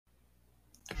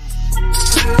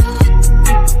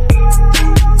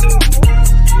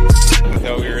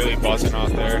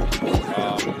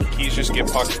Yankees just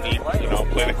get pucks deep,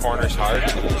 play the corners hard,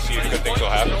 and see if good things will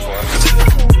happen for us.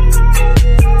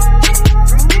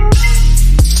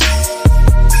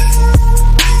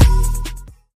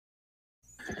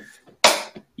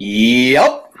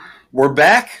 Yep, we're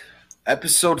back.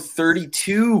 Episode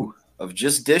 32 of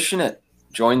Just Dishing It.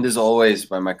 Joined as always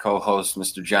by my co-host,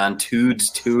 Mr. John Toods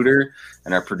Tudor,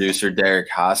 and our producer, Derek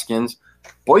Hoskins.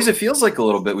 Boys, it feels like a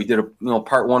little bit. We did a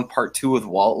part 1, part 2 with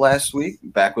Walt last week,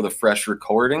 back with a fresh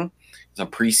recording. Some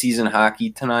preseason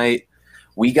hockey tonight.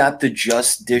 We got the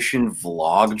Just Dishing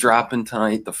vlog dropping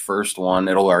tonight, the first one.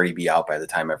 It'll already be out by the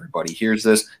time everybody hears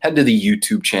this. Head to the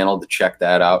YouTube channel to check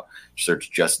that out.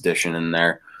 Search Just Dishing in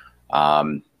there.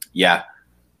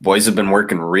 Boys have been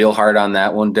working real hard on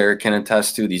that one. Derek can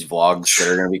attest to. These vlogs that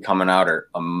are going to be coming out are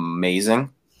amazing.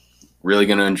 Really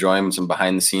going to enjoy them. Some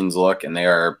behind-the-scenes look, and they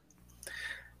are –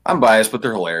 I'm biased, but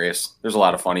they're hilarious. There's a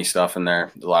lot of funny stuff in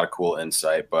there. There's a lot of cool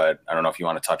insight, but I don't know if you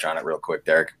want to touch on it real quick,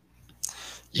 Derek.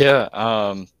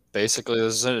 Yeah, basically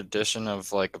this is an addition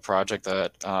of like a project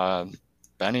that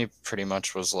Benny pretty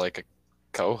much was like a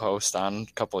co-host on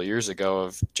a couple of years ago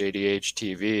of JDH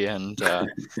TV, and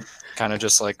kind of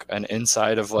just like an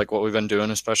insight of like what we've been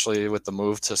doing, especially with the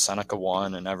move to Seneca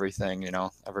One and everything.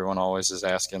 Everyone always is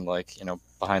asking like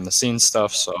behind the scenes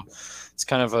stuff, so it's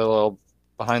kind of a little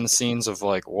behind the scenes of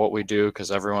like what we do,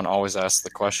 because everyone always asks the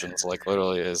questions, like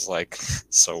literally is like,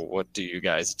 so what do you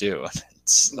guys do?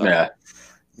 It's it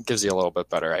gives you a little bit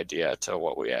better idea to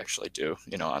what we actually do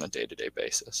on a day-to-day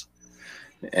basis.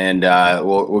 And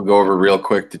we'll go over real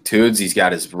quick to Toods. He's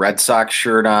got his Red Sox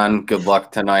shirt on. Good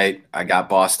luck tonight. I got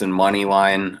Boston money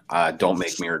line. Don't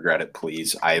make me regret it,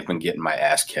 please. I have been getting my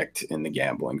ass kicked in the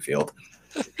gambling field.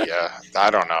 Yeah,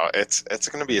 I don't know. It's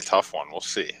going to be a tough one. We'll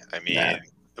see. I mean,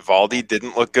 Eovaldi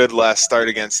didn't look good last start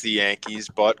against the Yankees,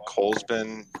 but Cole's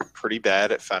been pretty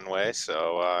bad at Fenway,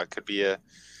 so it could be a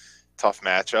tough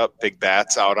matchup. Big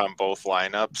bats out on both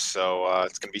lineups, so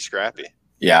it's going to be scrappy.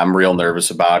 Yeah, I'm real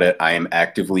nervous about it. I am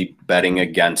actively betting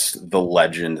against the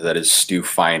legend that is Stu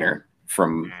Feiner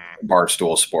from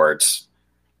Barstool Sports,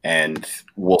 and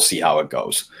we'll see how it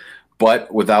goes.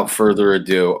 But without further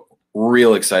ado,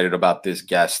 real excited about this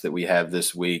guest that we have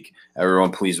this week.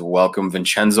 Everyone, please welcome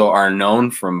Vincenzo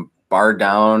Arnone from Bar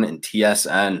Down and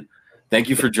TSN. Thank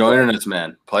you for joining us,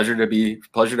 man. Pleasure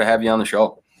to have you on the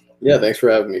show. Yeah, thanks for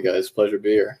having me, guys. Pleasure to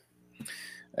be here.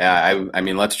 Yeah, I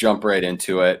mean, let's jump right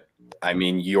into it. I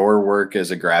mean, your work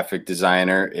as a graphic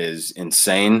designer is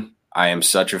insane. I am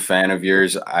such a fan of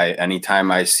yours.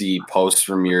 Anytime I see posts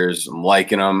from yours, I'm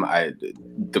liking them.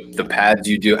 The pads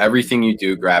you do, everything you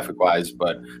do graphic wise,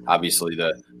 but obviously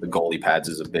the goalie pads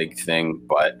is a big thing.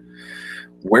 But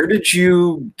where did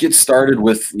you get started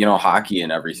with, hockey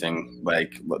and everything?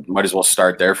 Like, might as well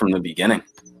start there from the beginning.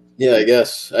 Yeah, I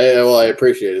guess. I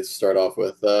appreciate it to start off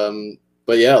with.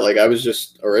 But yeah, like I was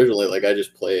just originally, like I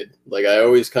just played. Like I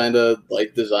always kind of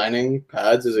liked designing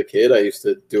pads as a kid. I used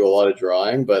to do a lot of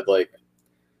drawing, but like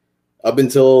up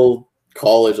until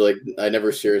college, like I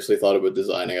never seriously thought about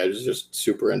designing. I was just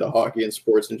super into hockey and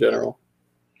sports in general.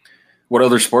 What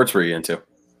other sports were you into?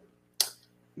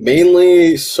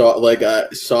 Mainly,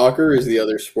 soccer is the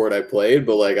other sport I played,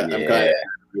 but like I'm kind of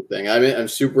everything. I'm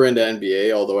super into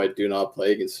NBA, although I do not play.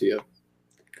 You can see it.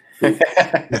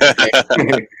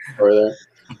 Over there.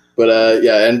 But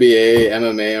NBA,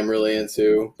 MMA I'm really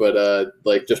into, but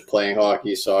like just playing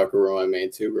hockey, soccer were my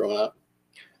main two growing up.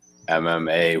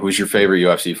 MMA. Who's your favorite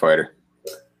UFC fighter?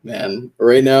 Man,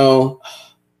 right now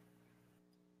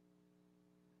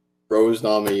Rose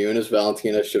Namajunas,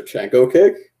 Valentina Shevchenko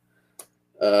kick.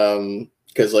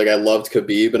 Because like I loved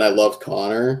Khabib and I loved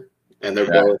Conor, and they're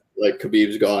both like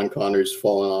Khabib's gone, Conor's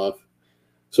fallen off.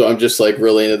 So I'm just like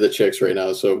really into the chicks right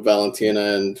now. So Valentina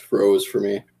and Rose for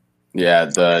me.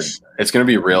 Yeah, it's going to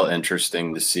be real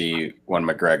interesting to see when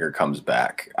McGregor comes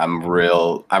back. I'm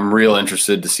real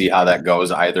interested to see how that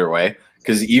goes either way.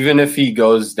 Because even if he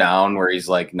goes down where he's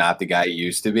like not the guy he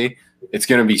used to be, it's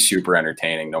going to be super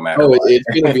entertaining no matter what. It's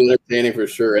going to be entertaining for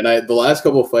sure. And the last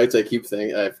couple of fights, I keep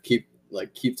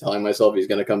telling myself he's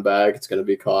going to come back. It's going to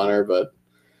be Conor, but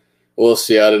we'll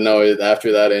see. I don't know.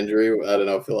 After that injury, I don't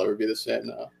know if he'll ever be the same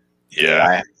now.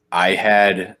 Yeah, I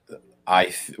had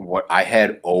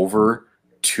over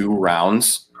 2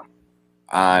 rounds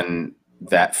on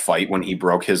that fight when he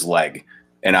broke his leg.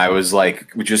 And I was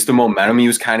like, just the momentum he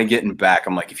was kind of getting back.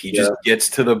 I'm like, if he just gets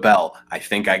to the bell, I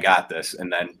think I got this.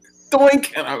 And then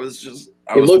doink, and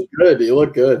he looked good. He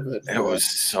looked good. But, it was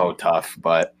so tough.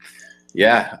 But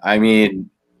yeah, I mean,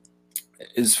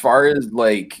 as far as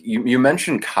like you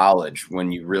mentioned college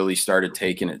when you really started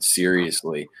taking it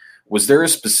seriously. was there a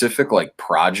specific like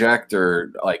project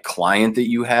or like client that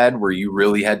you had where you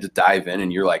really had to dive in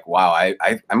and you're like, wow, I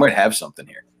might have something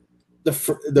here?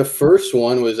 The first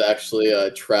one was actually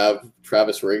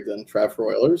Travis Rigdon, Trav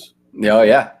for Oilers. Oh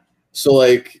yeah. So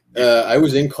like I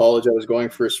was in college. I was going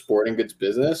for a sporting goods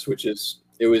business, which is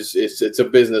it's a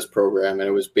business program, and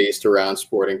it was based around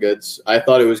sporting goods. I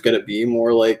thought it was going to be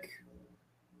more like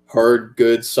hard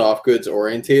goods, soft goods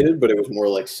orientated, but it was more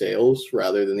like sales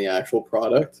rather than the actual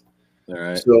product. All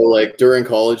right. So like during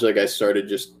college, like I started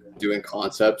just doing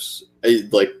concepts.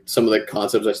 Like some of the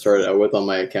concepts I started out with on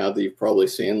my account that you've probably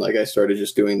seen. Like I started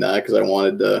just doing that because I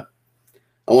wanted to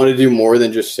do more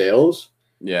than just sales.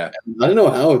 Yeah. I don't know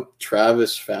how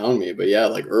Travis found me, but yeah,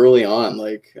 like early on,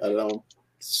 like I don't know,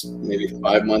 maybe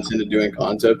 5 months into doing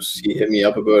concepts, he hit me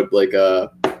up about like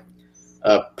a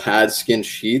pad skin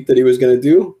sheet that he was going to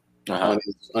do on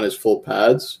his full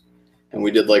pads, and we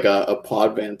did like a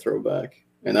pod band throwback,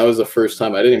 and that was the first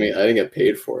time I didn't get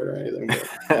paid for it or anything.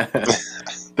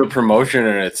 The promotion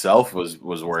in itself was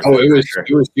worth it.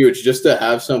 It was huge just to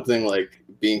have something like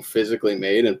being physically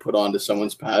made and put onto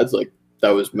someone's pads. Like that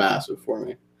was massive for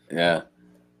me. Yeah,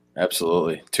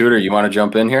 absolutely. Tudor, you want to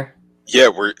jump in here? Yeah,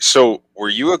 were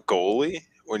you a goalie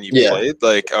when you played?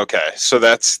 Like, okay, so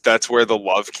that's where the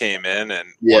love came in, and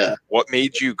what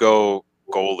made you go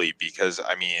goalie? Because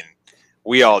I mean,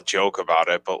 we all joke about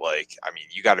it, but like, I mean,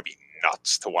 you got to be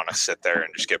nuts to want to sit there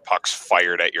and just get pucks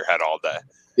fired at your head all day.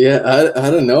 Yeah, I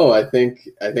don't know. I think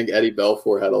Eddie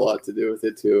Belfour had a lot to do with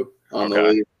it too on the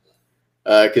league.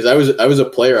 Because I was a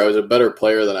player. I was a better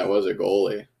player than I was a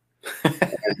goalie.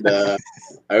 And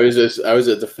I was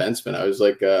a defenseman. I was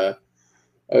like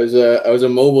I was a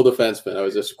mobile defenseman. I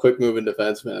was this quick moving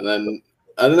defenseman. And then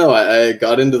I don't know. I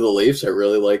got into the Leafs. I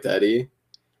really liked Eddie,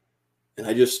 and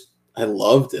I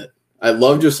loved it. I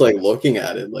love just like looking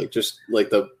at it, like just like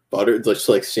just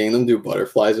like seeing them do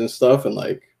butterflies and stuff, and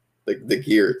like the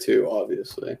gear too,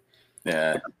 obviously.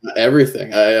 Yeah,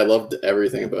 everything. I loved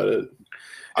everything about it.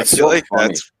 I feel like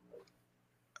that's.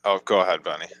 Oh, go ahead,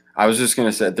 Bunny. I was just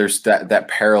gonna say there's that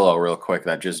parallel real quick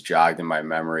that just jogged in my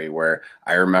memory where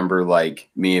I remember like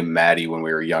me and Maddie when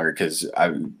we were younger, because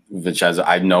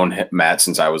I've known Matt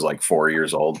since I was like 4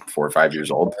 or 5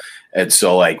 years old, and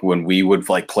so like when we would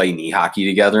like play knee hockey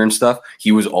together and stuff,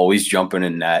 he was always jumping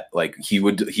in net. Like he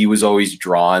was always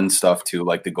drawing stuff too,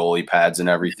 like the goalie pads and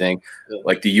everything,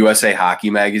 like the USA Hockey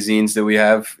magazines that we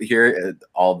have here.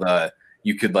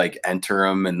 You could like enter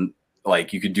them and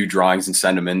like you could do drawings and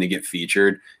send them in to get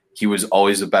featured. He was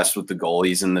always the best with the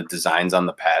goalies and the designs on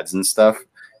the pads and stuff.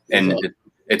 And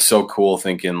it's so cool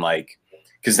thinking like,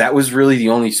 because that was really the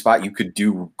only spot you could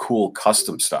do cool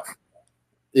custom stuff.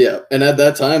 Yeah. And at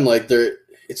that time, like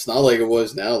it's not like it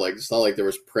was now. Like, it's not like there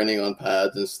was printing on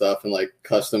pads and stuff and like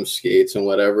custom skates and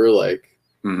whatever. Like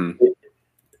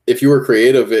if you were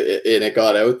creative and it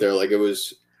got out there, like it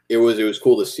was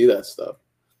cool to see that stuff.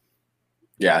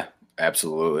 Yeah.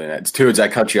 Absolutely. And it's Tudes, I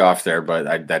cut you off there,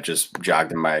 but that just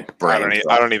jogged in my brain.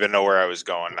 I don't even know where I was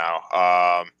going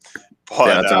now.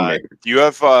 Do you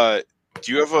have a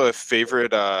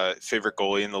favorite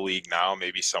goalie in the league now?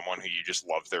 Maybe someone who you just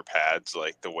love their pads,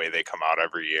 like the way they come out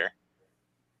every year?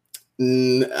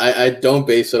 I don't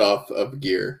base it off of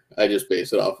gear. I just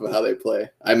base it off of how they play.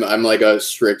 I'm like a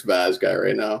strict Vaz guy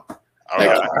right now.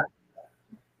 Okay.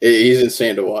 He's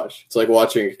insane to watch. It's like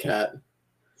watching a cat.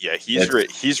 Yeah,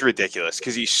 he's ridiculous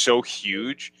because he's so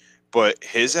huge, but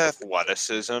his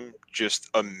athleticism just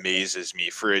amazes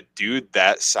me. For a dude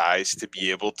that size to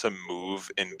be able to move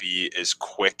and be as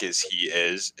quick as he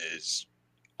is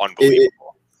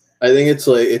unbelievable. I think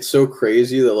it's so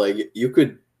crazy that like you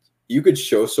could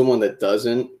show someone that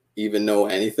doesn't even know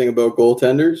anything about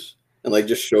goaltenders and like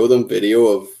just show them video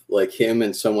of like him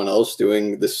and someone else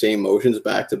doing the same motions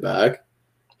back to back.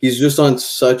 He's just on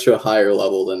such a higher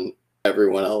level than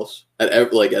everyone else at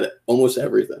almost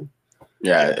everything.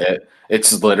 Yeah,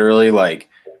 it's literally like,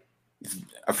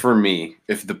 for me,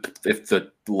 if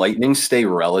the Lightning stay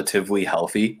relatively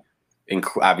healthy,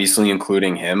 obviously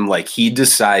including him, like he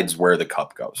decides where the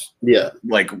cup goes. Yeah,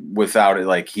 like without it,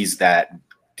 like he's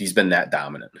been that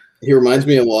dominant. He reminds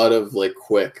me a lot of like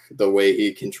Quick, the way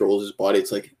he controls his body.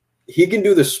 It's like he can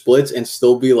do the splits and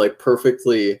still be like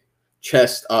perfectly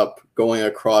chest up going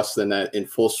across the net in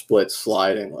full split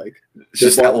sliding. Like it's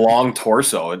just that long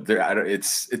torso.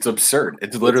 It's absurd.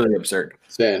 It's literally absurd.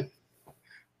 Insane.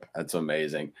 That's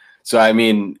amazing. So I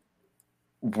mean,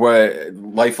 what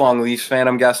lifelong Leafs fan?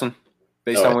 I'm guessing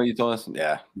based on what you told us.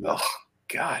 Yeah. Oh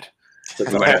God. We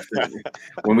might have to,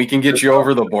 when we can get you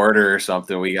over the border or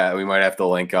something, we might have to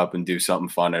link up and do something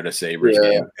fun at a Sabres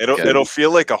game. It'll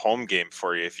feel like a home game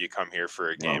for you if you come here for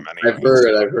a game. Anyway,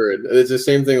 I've heard. It's the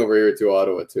same thing over here to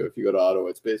Ottawa too. If you go to Ottawa,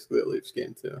 it's basically a Leafs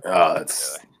game too.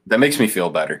 That makes me feel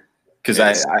better because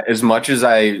I as much as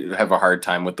I have a hard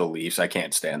time with the Leafs, I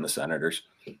can't stand the Senators.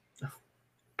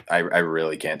 I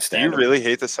really can't stand. Do you them. really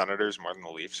hate the Senators more than the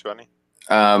Leafs, Benny?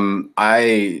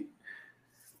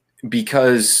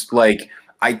 Because like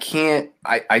I can't.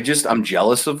 I'm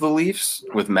jealous of the Leafs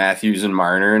with Matthews and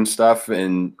Marner and stuff,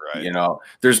 and you know,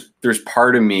 there's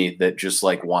part of me that just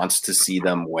like wants to see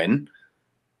them win,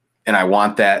 and I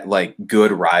want that like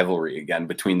good rivalry again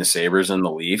between the Sabres and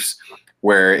the Leafs,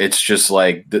 where it's just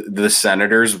like the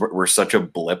Senators were such a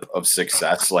blip of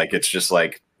success. Like it's just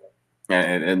like,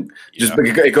 and just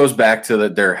it goes back to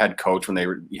their head coach when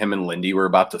him and Lindy were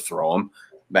about to throw him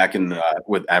back in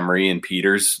with Emery and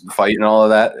Peters fight and all of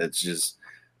that. It's just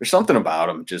there's something about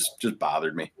him just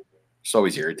bothered me. It's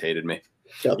always irritated me.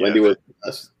 Yeah, Lindy was the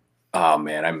best. Oh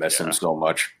man, I miss him so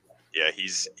much. Yeah,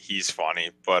 he's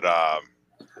funny. But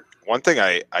one thing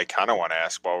I kind of want to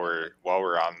ask while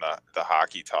we're on the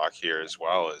hockey talk here as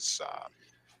well is,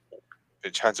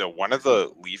 Vincenzo, when are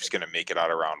the Leafs going to make it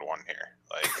out of round one here?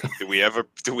 Like, do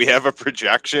we have a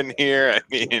projection here? I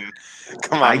mean,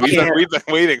 come on, we've been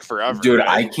waiting forever, dude. right?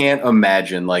 I can't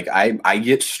imagine. Like, I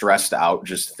get stressed out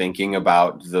just thinking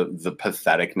about the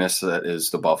patheticness that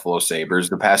is the Buffalo Sabres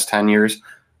the past 10 years.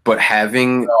 But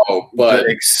having the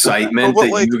excitement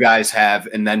that you guys have,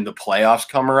 and then the playoffs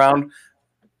come around.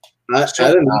 I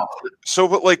don't know. So,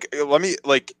 but like, let me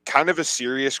kind of a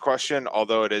serious question,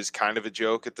 although it is kind of a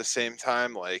joke at the same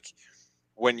time. Like,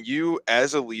 when you,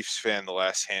 as a Leafs fan, the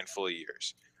last handful of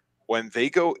years, when they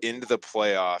go into the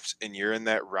playoffs and you're in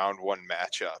that round one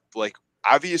matchup, like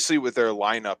obviously with their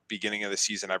lineup beginning of the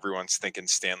season, everyone's thinking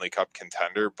Stanley Cup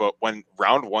contender. But when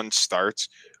round one starts,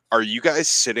 are you guys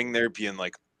sitting there being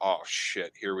like, "Oh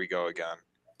shit, here we go again"?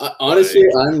 Honestly,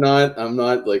 I'm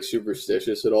not like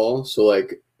superstitious at all. So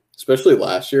like, especially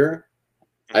last year,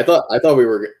 I thought we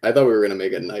were gonna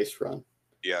make a nice run.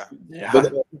 Yeah.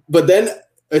 But then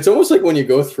it's almost like when you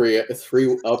go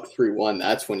 3-1,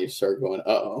 that's when you start going,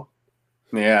 uh-oh.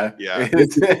 Yeah.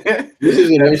 This is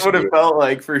That's what it felt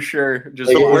like for sure.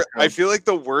 Just I feel like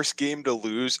the worst game to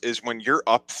lose is when you're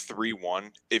up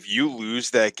 3-1. If you lose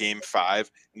that game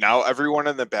 5, now everyone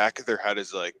in the back of their head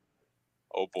is like,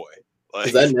 "Oh boy!"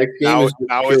 Like that next game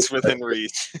now it's within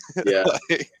reach. Yeah.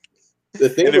 The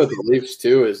thing about the Leafs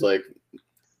too is like,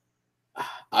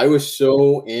 I was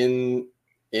so in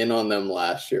on them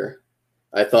last year.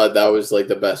 I thought that was like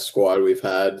the best squad we've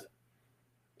had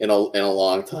in a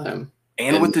long time.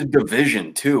 And with the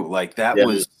division too, like that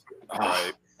was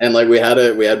right. And like we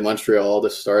had Montreal to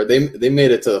start. They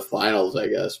made it to the finals, I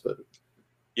guess, but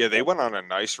yeah, they went on a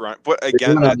nice run. But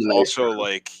again, that's also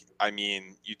like, I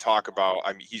mean, you talk about,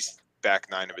 I mean, he's back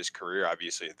 9 of his career,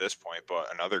 obviously at this point, but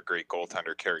another great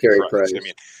goaltender, Carey Price. I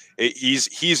mean,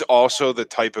 he's also the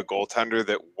type of goaltender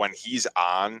that when he's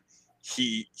on,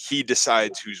 he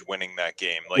decides who's winning that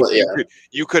game. Like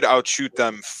you could outshoot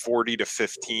them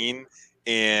 40-15,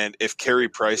 and if Carey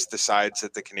Price decides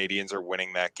that the Canadians are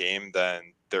winning that game, then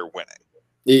they're winning.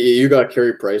 You got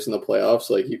Carey Price in the playoffs,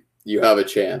 like you have a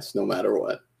chance no matter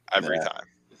what. Every time.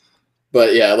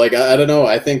 But yeah, like I don't know.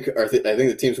 I think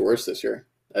the team's worse this year.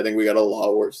 I think we got a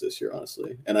lot worse this year,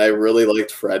 honestly. And I really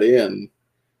liked Freddie, and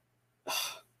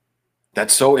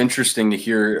that's so interesting to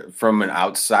hear from an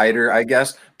outsider, I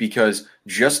guess, because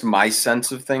just my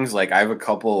sense of things, like I have a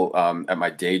couple at my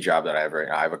day job that I have right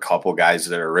now, I have a couple guys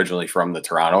that are originally from the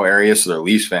Toronto area, so they're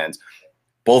Leafs fans.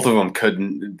 Both of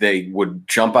them they would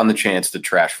jump on the chance to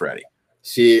trash Freddie.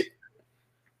 See,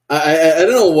 I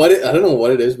don't know what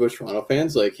it is about Toronto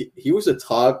fans. Like he was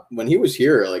when he was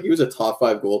here, like he was a top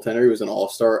 5 goaltender. He was an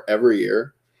all-star every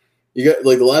year. You got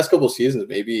like the last couple of seasons,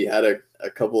 maybe he had a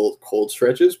couple of cold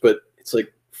stretches, but it's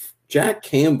like Jack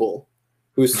Campbell,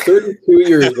 who's 32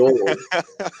 years old.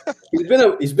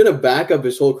 He's been a backup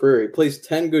his whole career. He plays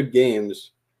 10 good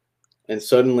games, and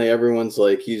suddenly everyone's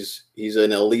like he's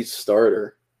an elite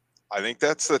starter. I think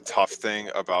that's the tough thing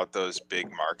about those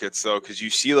big markets, though, because you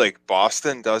see, like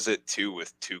Boston does it too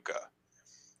with Tuukka,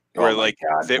 where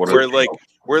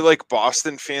where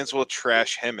Boston fans will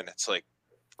trash him, and it's like,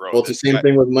 bro. Well, it's the same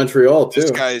thing with Montreal too.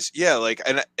 This guy's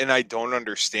and I don't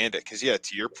understand it because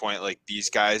to your point, like these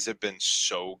guys have been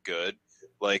so good.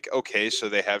 Like, okay, so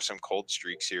they have some cold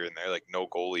streaks here and there. Like, no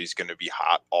goalie's going to be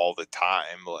hot all the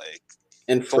time. Like.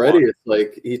 And Freddie, it's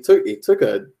like he took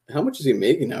how much is he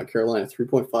making now? Carolina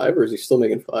 3.5, or is he still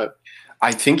making 5?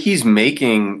 I think he's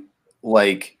making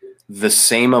like the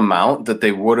same amount that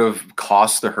they would have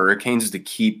cost the Hurricanes to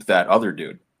keep that other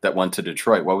dude that went to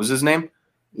Detroit. What was his name?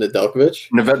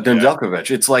 Nedeljkovic.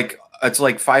 Nedeljkovic. It's like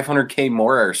 $500K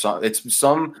more or something. It's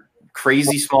some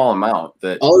crazy small amount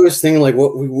that. All I was thinking, like,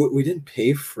 what we didn't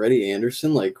pay Freddie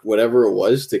Anderson, like whatever it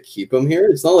was to keep him here.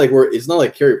 It's not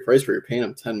like Carey Price where you're paying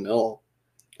him $10 million.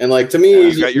 And like to me,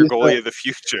 you got your goalie of the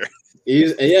future.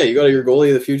 You got your goalie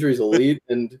of the future. He's elite,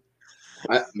 and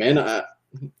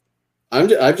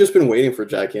I've just been waiting for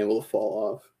Jack Campbell to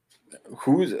fall off.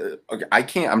 Who's okay? I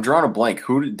can't. I'm drawing a blank.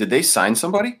 Who did they sign?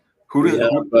 Somebody? Who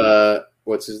did?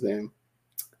 What's his name?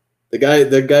 The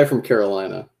guy from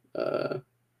Carolina. The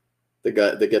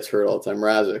guy that gets hurt all the time,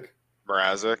 Mrazek.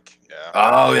 Yeah.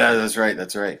 Oh yeah, that's right.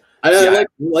 I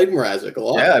like Mrazek a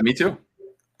lot. Yeah, me too.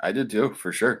 I did too,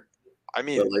 for sure. I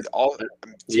mean,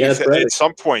 at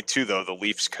some point too, though, the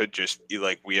Leafs could just be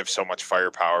like, we have so much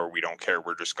firepower, we don't care.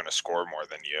 We're just going to score more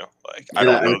than you. Like,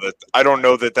 I don't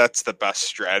know that that's the best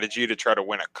strategy to try to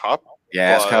win a cup.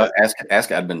 Yeah,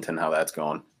 ask Edmonton how that's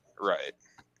going. Right.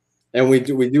 And we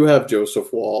do have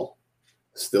Joseph Wall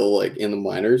still like in the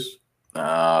minors.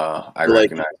 I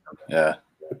recognize him. Yeah,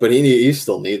 but he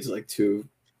still needs like 2-3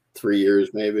 years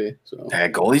maybe. So yeah,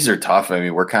 goalies are tough. I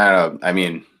mean, we're kind of. I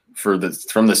mean, from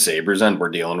the Sabres end, we're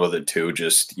dealing with it too.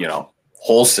 Just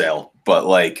wholesale. But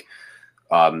like,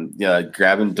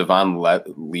 grabbing Devon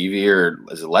Levy or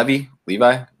is it Levi?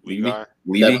 I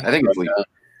think it's Levi.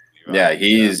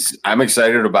 Yeah, I'm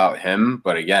excited about him,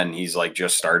 but again, he's like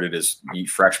just started his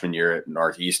freshman year at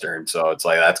Northeastern, so it's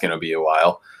like that's going to be a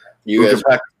while. You guys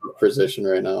are in position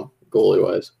right now, goalie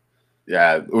wise.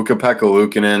 Yeah, Ukko-Pekka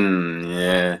Luukkonen,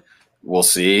 yeah, we'll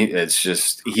see. It's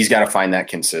just he's got to find that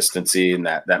consistency and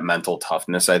that mental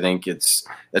toughness. I think it's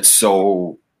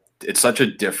such a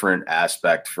different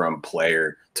aspect from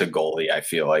player to goalie. I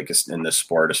feel like in this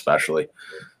sport, especially.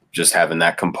 Just having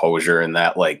that composure and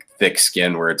that like thick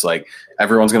skin where it's like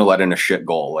everyone's going to let in a shit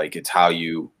goal. Like it's how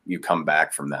you come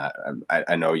back from that.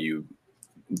 I know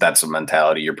that's a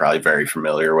mentality you're probably very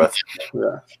familiar with.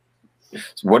 Yeah.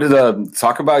 So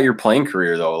talk about your playing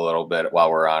career though, a little bit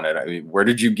while we're on it. I mean, where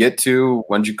did you get to?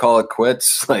 When did you call it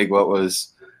quits? Like what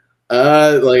was,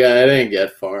 like I didn't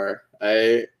get far.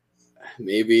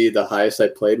 Maybe the highest I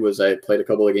played a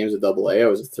couple of games of AA. I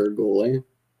was a third goalie.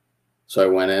 So I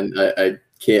went in,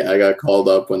 I got called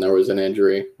up when there was an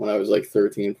injury when I was like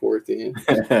 13, 14.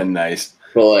 Nice.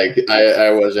 But like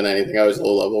I wasn't anything. I was a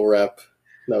low-level rep.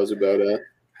 That was about it.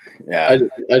 Yeah.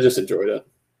 I just enjoyed it.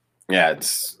 Yeah,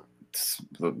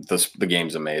 the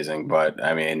game's amazing, but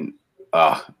I mean,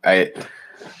 I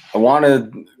want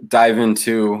to dive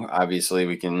into, obviously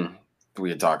we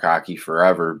could talk hockey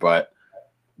forever, but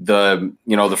the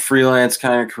freelance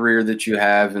kind of career that you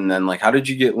have, and then like how did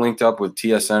you get linked up with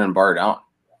TSN and Bar Down?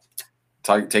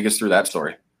 Take us through that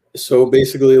story. So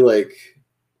basically, like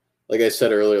I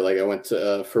said earlier, like I went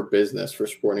to for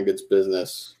sporting goods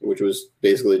business, which was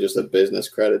basically just a business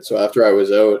credit. So after I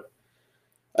was out,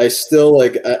 I still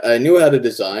I knew how to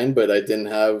design, but I didn't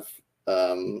have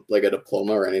like a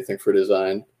diploma or anything for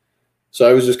design. So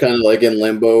I was just kind of like in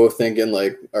limbo, thinking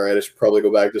like, all right, I should probably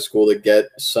go back to school to get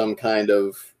some kind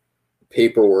of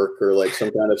paperwork or like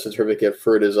some kind of certificate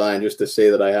for design, just to say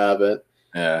that I have it.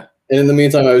 Yeah. And in the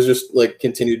meantime, I was just like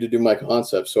continued to do my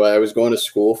concepts. So I was going to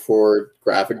school for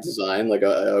graphic design. Like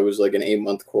I was like an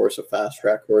 8-month course, a fast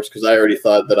track course, because I already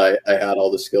thought that I had all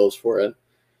the skills for it.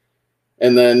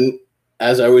 And then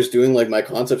as I was doing like my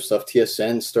concept stuff,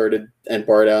 TSN and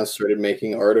Bar Down started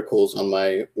making articles on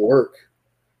my work.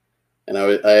 And I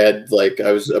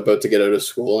was about to get out of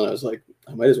school, and I was like,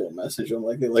 I might as well message them.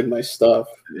 Like they like my stuff.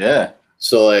 Yeah.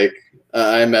 So like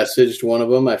I messaged one of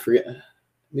them. I forget,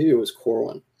 maybe it was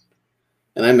Corwin.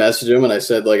 And I messaged him and I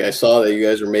said, like, I saw that you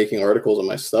guys are making articles on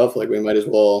my stuff. Like, we might as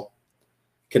well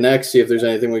connect, see if there's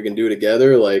anything we can do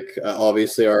together. Like,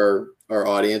 obviously our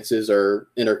audiences are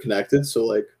interconnected. So,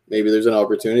 like, maybe there's an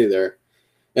opportunity there.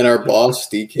 And our boss,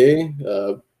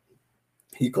 DK,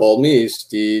 he called me.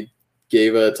 He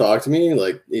gave a talk to me.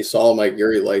 Like, he saw my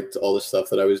gear. He liked all the stuff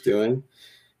that I was doing.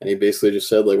 And he basically just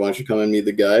said, like, why don't you come and meet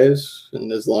the guys? And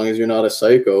as long as you're not a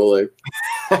psycho, like,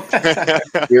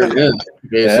 you're in,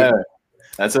 basically. Yeah.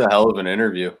 That's a hell of an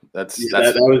interview. That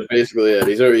was basically it.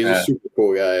 He's a super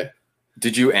cool guy.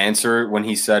 Did you answer when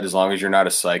he said, as long as you're not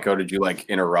a psycho? Did you like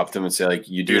interrupt him and say, like,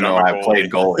 you do know I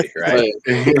played goalie, right?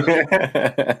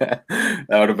 That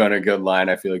would have been a good line.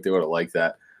 I feel like they would have liked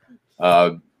that.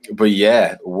 But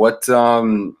yeah, what,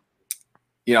 how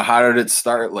did it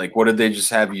start? Like, what did they just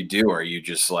have you do? Are you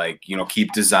just like,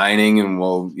 keep designing and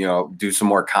we'll, do some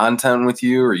more content with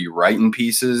you? Or are you writing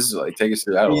pieces? Like, take us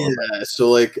through that a little bit. So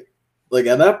like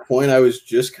at that point, I was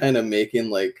just kind of making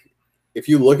like if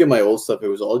you look at my old stuff, it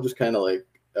was all just kind of like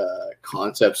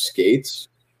concept skates,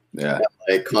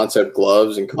 like concept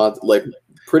gloves and like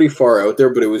pretty far out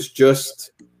there, but it was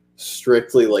just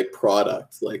strictly like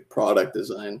product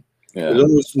design. Yeah. It was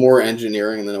almost more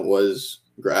engineering than it was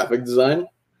graphic design.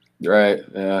 Right.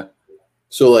 Yeah.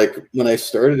 So like when I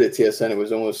started at TSN, it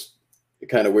was almost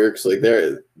kind of weird because like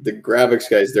the graphics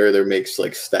guys there makes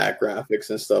like stack graphics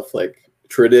and stuff, like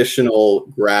traditional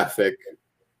graphic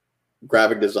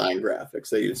design graphics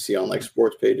that you'd see on like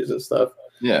sports pages and stuff.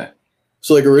 Yeah.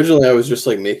 So like originally I was just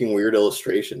like making weird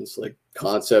illustrations, like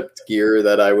concept gear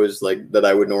that I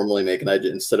would normally make, and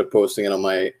instead of posting it on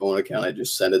my own account, I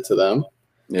just send it to them.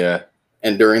 Yeah.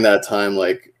 And during that time,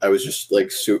 like I was just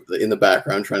like in the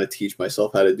background trying to teach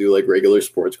myself how to do like regular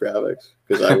sports graphics,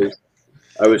 because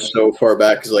I was so far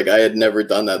back, because like I had never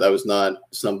done that. That was not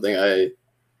something I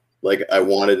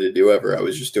wanted to do ever. I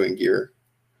was just doing gear.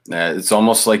 Yeah, it's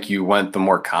almost like you went the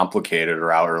more complicated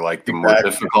route, or like the more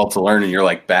difficult to learn, and you're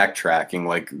like backtracking,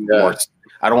 like more,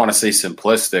 I don't want to say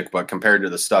simplistic, but compared to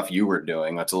the stuff you were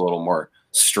doing, that's a little more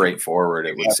straightforward,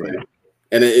 it would seem.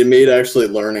 And it made actually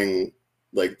learning,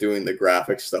 like doing the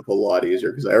graphic stuff, a lot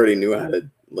easier, because I already knew how to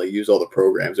like use all the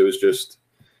programs. It was just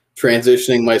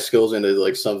transitioning my skills into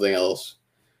like something else.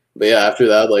 But yeah, after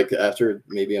that, like after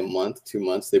maybe a month, 2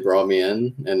 months, they brought me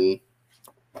in, and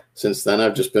since then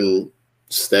I've just been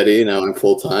steady. Now I'm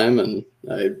full time, and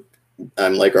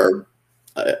I'm like our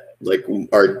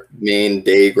main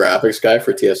day graphics guy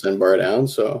for TSN Bar Down.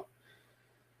 So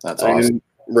that's awesome.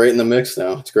 I'm right in the mix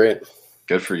now. It's great.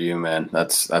 Good for you, man.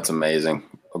 That's amazing.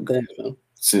 Thanks, man.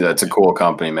 See, that's a cool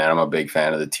company, man. I'm a big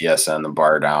fan of the TSN, the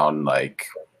Bar Down. Like,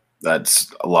 I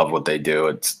love what they do.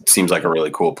 It seems like a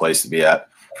really cool place to be at,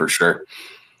 for sure.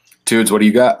 Tudes, what do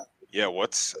you got? Yeah,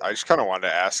 I just kind of wanted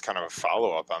to ask kind of a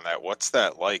follow-up on that. What's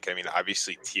that like? I mean,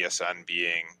 obviously TSN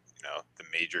being, the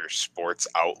major sports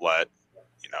outlet,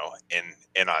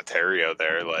 in Ontario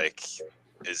there, like,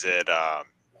 is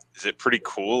it pretty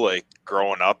cool, like,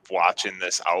 growing up watching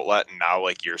this outlet, and now,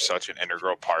 like, you're such an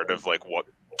integral part of, like, what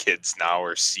kids now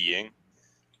are seeing?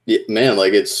 Yeah, man,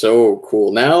 like, it's so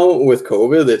cool. Now with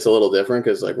COVID, it's a little different,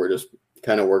 because, like, we're just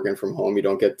kind of working from home. You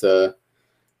don't get to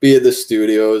be at the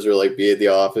studios or like be at the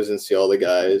office and see all the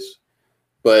guys.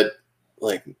 But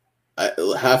like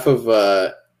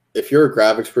if you're a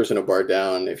graphics person at Bar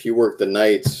Down, if you work the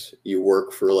nights, you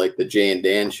work for like the Jay and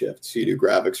Dan shift. So you do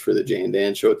graphics for the Jay and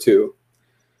Dan show too.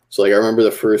 So like I remember the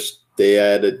first day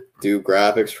I had to do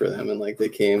graphics for them, and like they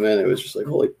came in, it was just like,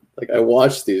 holy, like I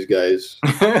watched these guys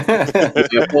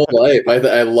my whole life.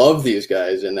 I love these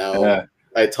guys, and now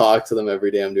I talk to them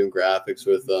every day. I'm doing graphics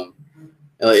with them.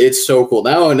 It's so cool.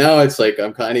 Now it's like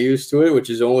I'm kind of used to it, which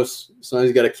is almost sometimes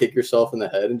you got to kick yourself in the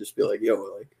head and just be like, yo,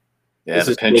 like, yeah,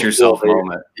 the pinch yourself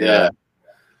moment. Yeah.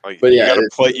 Like, but yeah,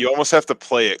 you almost have to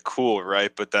play it cool,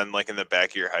 right? But then, like, in the back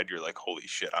of your head, you're like, holy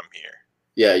shit, I'm here.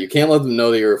 Yeah, you can't let them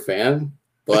know that you're a fan,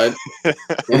 but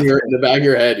when you're in the back of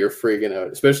your head, you're freaking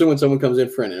out, especially when someone comes in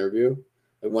for an interview.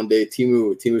 Like one day,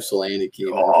 Timu Solani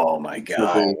came. Oh my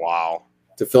god! Wow.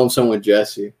 To film someone with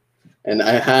Jesse. And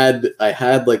I had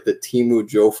like the Timu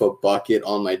Jofa bucket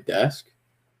on my desk.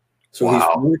 So he's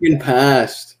walking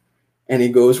past and he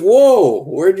goes, "Whoa,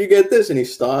 where'd you get this?" And he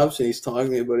stops and he's talking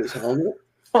to me about his helmet.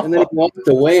 And then he walked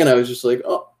away, and I was just like,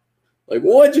 "Oh, like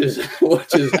what just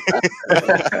happened?"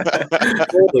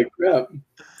 Holy crap.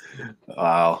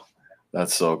 Wow.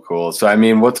 That's so cool. So I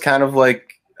mean, what's kind of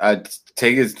like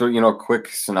take it through, quick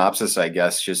synopsis, I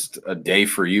guess, just a day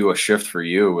for you, a shift for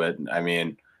you. And I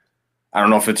mean, I don't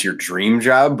know if it's your dream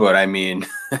job, but I mean,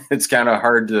 it's kind of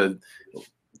hard to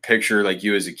picture like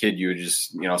you as a kid, you would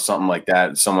just, something like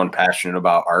that, someone passionate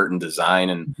about art and design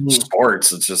and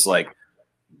sports. It's just like,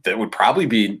 that would probably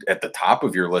be at the top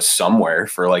of your list somewhere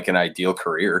for like an ideal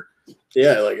career.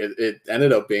 Yeah. Like it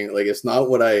ended up being like, it's not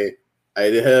what I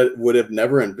would have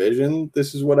never envisioned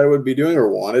this is what I would be doing or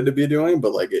wanted to be doing,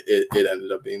 but like it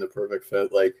ended up being the perfect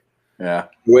fit. Like, yeah,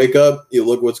 you wake up, you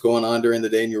look what's going on during the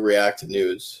day, and you react to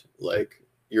news. Like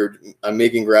I'm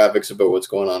making graphics about what's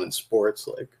going on in sports.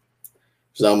 Like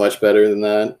there's not much better than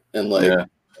that. And like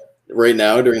right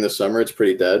now during the summer, it's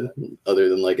pretty dead, other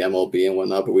than like MLB and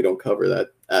whatnot. But we don't cover that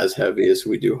as heavy as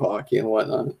we do hockey and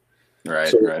whatnot. Right.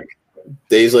 So, right.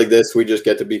 Days like this, we just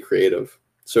get to be creative.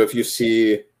 So if you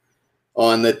see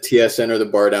on the TSN or the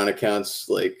Bar Down accounts,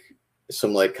 like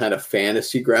some like kind of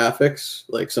fantasy graphics,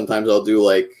 like sometimes I'll do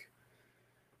like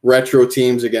retro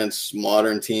teams against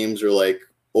modern teams, or like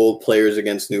old players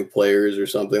against new players, or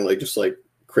something, like just like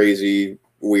crazy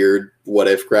weird what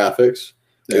if graphics.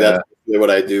 Like that's what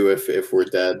I do if we're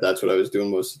dead. That's what I was doing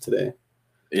most of today.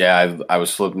 Yeah, I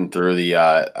was flipping through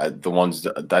the ones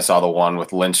I saw the one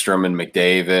with Lindstrom and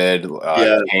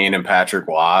McDavid, Kane and Patrick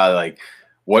Waugh. Like,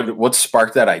 what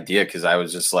sparked that idea? Because I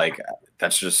was just like,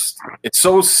 it's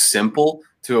so simple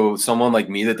to someone like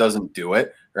me that doesn't do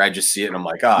it, or I just see it and I'm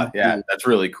like, yeah, that's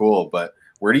really cool. But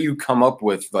where do you come up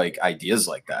with like ideas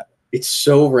like that? It's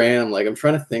so random. Like I'm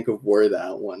trying to think of where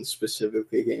that one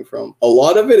specifically came from. A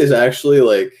lot of it is actually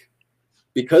like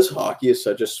because hockey is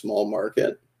such a small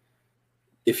market.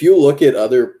 If you look at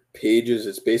other pages,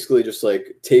 it's basically just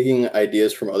like taking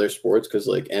ideas from other sports because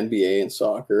like NBA and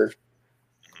soccer,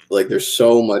 like there's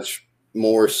so much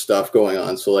more stuff going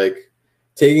on. So like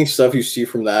taking stuff you see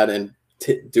from that and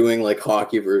doing like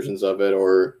hockey versions of it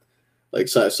or like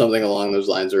something along those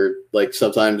lines, or like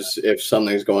sometimes if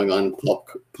something's going on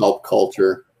pop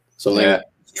culture, something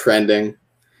trending,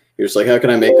 you're just like, how can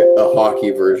I make a hockey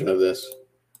version of this?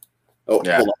 Oh, hold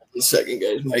on a second,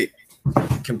 guys. My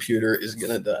computer is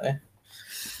gonna die.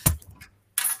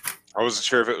 I wasn't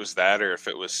sure if it was that or if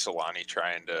it was Solani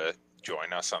trying to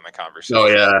join us on the conversation. Oh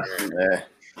yeah.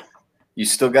 You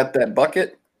still got that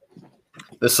bucket?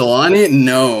 The Solani?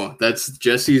 No, that's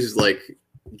Jesse's like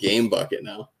game bucket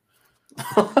now.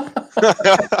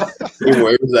 He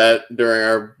wears that during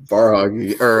our bar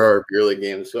hockey or our beer league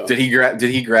games. So did he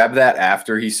grab that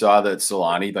after he saw that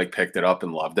Solani like picked it up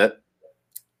and loved it?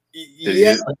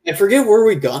 I forget where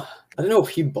we got. I don't know if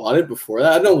he bought it before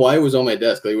that. I don't know why it was on my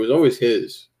desk. Like, it was always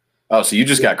his. Oh, so you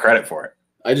just got credit for it?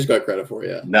 I just got credit for it.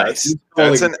 Yeah, nice.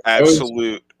 That's an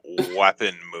absolute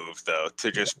weapon move, though,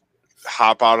 to just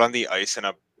hop out on the ice in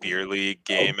a beer league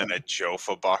game in a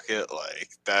Jofa bucket. Like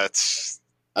that's.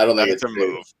 I don't think it's a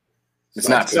move. It's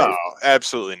not safe. No,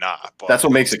 absolutely not. But that's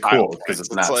what makes it cool because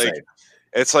it's not like, safe.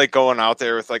 It's like going out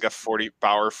there with like a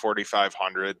Bauer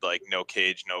 4500, like no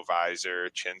cage, no visor,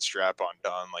 chin strap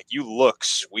undone. Like you look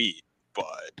sweet,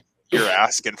 but you're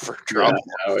asking for trouble.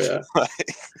 Oh yeah.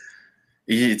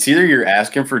 It's either you're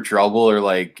asking for trouble or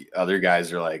like other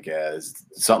guys are like, yeah,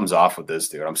 something's off with this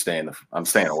dude. I'm staying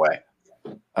away.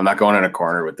 I'm not going in a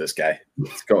corner with this guy.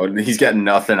 He's got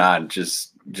nothing on,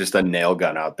 just a nail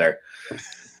gun out there.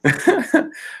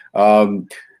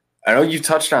 I know you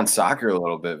touched on soccer a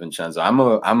little bit, Vincenzo.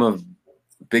 I'm a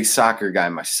big soccer guy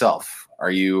myself.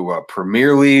 Are you a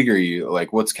Premier League? Or are you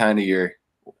like what's kind of your?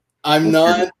 I'm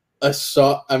not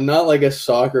like a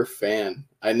soccer fan.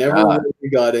 I never really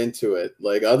got into it.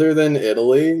 Like other than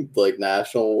Italy, like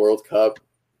National World Cup,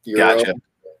 Euro, gotcha.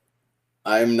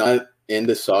 I'm not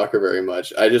into soccer very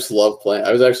much. I just love playing.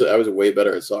 I was way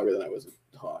better at soccer than I was at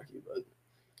hockey. But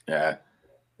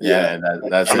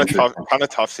that's kind of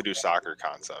tough to do soccer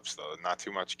concepts though. Not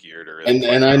too much gear to really.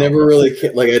 And I never really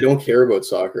I don't care about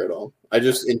soccer at all. I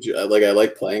just enjoy. Like I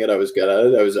like playing it. I was good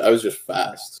at it. I was just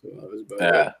fast. So that was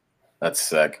about it. That's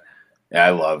sick. Yeah,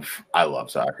 I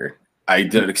love soccer. I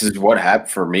did because what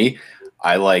happened for me.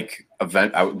 I like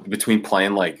between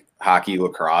playing like hockey,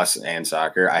 lacrosse, and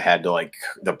soccer. I had to like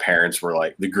the parents were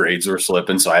like the grades were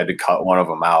slipping, so I had to cut one of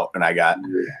them out, and I got.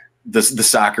 The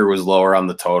soccer was lower on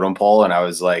the totem pole, and I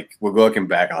was like, we're looking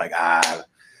back, like,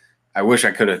 I wish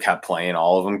I could have kept playing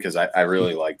all of them because I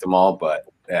really liked them all. But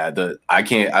yeah,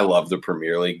 I love the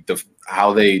Premier League,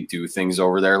 how they do things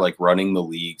over there, like running the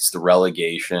leagues, the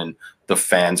relegation, the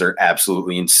fans are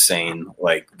absolutely insane.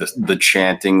 Like the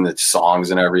chanting, the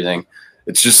songs, and everything.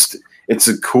 It's just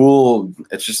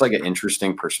like an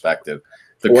interesting perspective.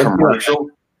 The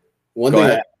commercial. One thing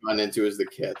I run into is the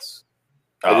kits.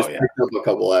 I just picked up a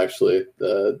couple actually.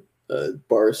 The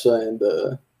Barca and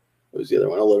what was the other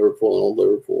one? An old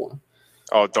Liverpool one.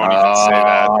 Oh, don't even say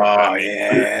that. Oh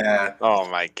yeah. Oh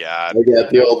my God. I got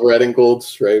the old red and gold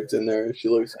striped in there. She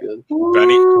looks good.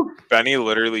 Benny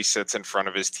literally sits in front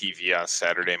of his TV on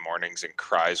Saturday mornings and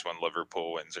cries when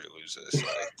Liverpool wins or loses.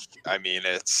 Like, I mean,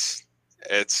 it's.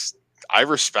 I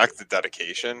respect the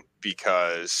dedication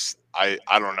because I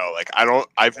don't know. Like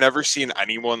I've never seen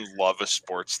anyone love a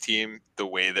sports team the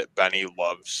way that Benny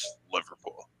loves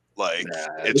Liverpool. Like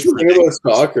it's ridiculous.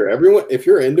 About soccer. Everyone, if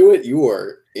you're into it, you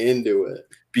are into it.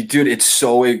 Dude, it's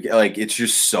so like it's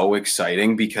just so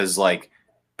exciting because like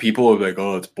people are like,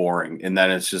 oh, it's boring, and then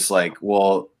it's just like,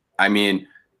 well, I mean,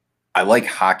 I like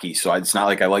hockey, so it's not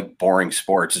like I like boring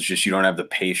sports. It's just you don't have the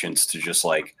patience to just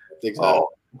like,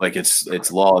 like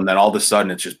it's low, and then all of a sudden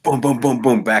it's just boom, boom, boom,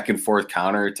 boom, back and forth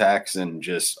counterattacks, and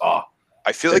just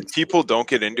I feel like people don't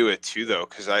get into it too though,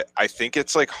 because I think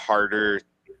it's like harder,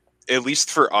 at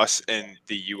least for us in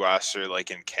the US or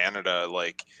like in Canada,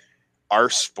 like our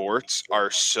sports are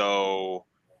so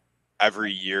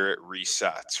every year it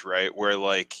resets, right? Where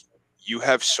like you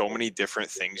have so many different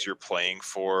things you're playing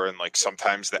for, and like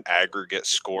sometimes the aggregate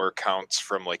score counts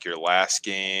from like your last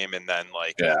game, and then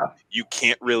like you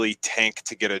can't really tank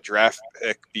to get a draft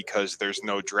pick because there's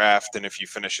no draft, and if you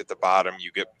finish at the bottom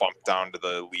you get bumped down to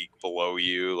the league below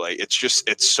you. Like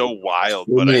it's so wild,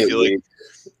 but I feel like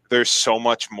there's so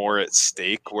much more at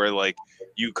stake where like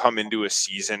you come into a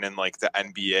season in like the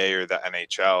NBA or the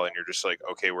NHL and you're just like,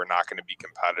 okay, we're not going to be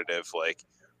competitive, like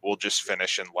we'll just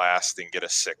finish in last and get a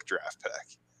sick draft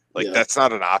pick. Like that's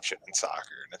not an option in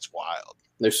soccer, and it's wild.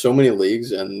 There's so many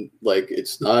leagues, and like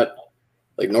it's not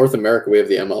like North America. We have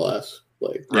the MLS.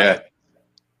 Like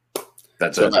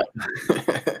that's so it.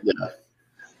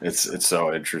 It's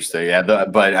so interesting. Yeah,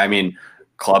 but I mean,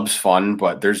 club's fun,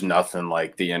 but there's nothing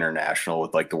like the international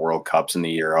with like the World Cups and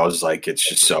the Euros. Like it's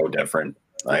just so different.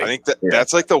 Like, I think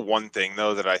that's like the one thing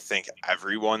though that I think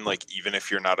everyone, like even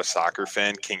if you're not a soccer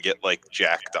fan, can get like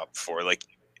jacked up for. Like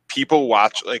people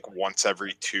watch like once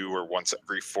every 2 or once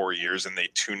every 4 years, and they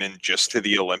tune in just to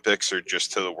the Olympics or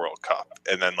just to the World Cup,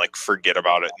 and then like forget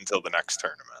about it until the next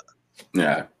tournament.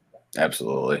 Yeah,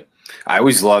 absolutely. I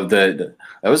always loved that.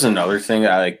 That was another thing.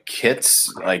 I like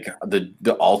kits, like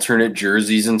the alternate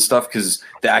jerseys and stuff, because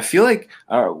I feel like,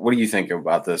 what do you think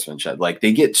about this one, Chad? Like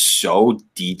they get so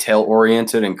detail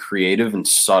oriented and creative and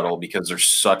subtle because there's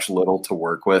such little to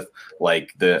work with.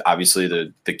 Like obviously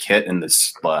the kit and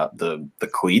the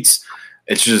cleats.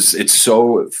 It's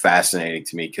so fascinating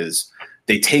to me because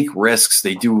they take risks.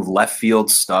 They do left field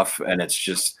stuff, and it's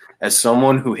just, as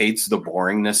someone who hates the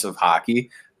boringness of hockey,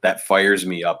 that fires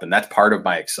me up, and that's part of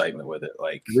my excitement with it.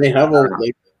 Like they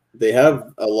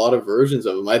have a lot of versions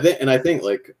of them. I think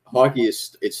like hockey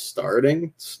it's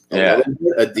starting.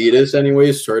 Adidas anyway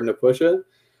is starting to push it,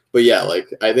 but yeah, like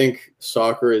I think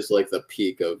soccer is like the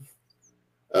peak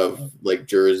of like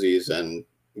jerseys and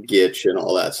Gitch and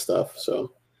all that stuff.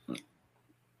 So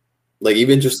like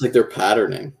even just like their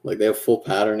patterning, like they have full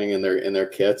patterning in their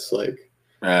kits. Like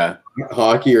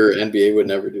hockey or NBA would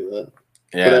never do that.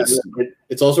 Yeah, but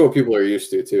it's also what people are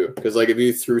used to too. Because like if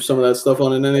you threw some of that stuff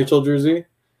on an NHL jersey,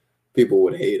 people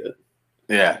would hate it.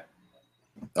 Yeah.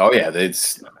 Oh yeah,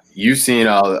 you've seen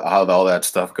how all that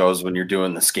stuff goes when you're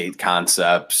doing the skate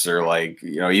concepts, or like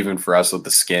even for us with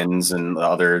the skins and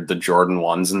the Jordan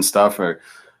 1s and stuff. Or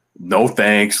no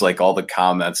thanks, like all the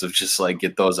comments of just like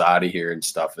get those out of here and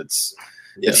stuff. It's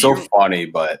so funny,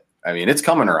 but I mean it's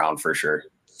coming around for sure.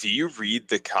 Do you read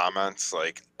the comments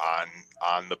like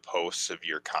on the posts of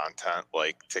your content,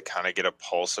 like to kind of get a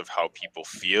pulse of how people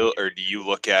feel, or do you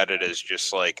look at it as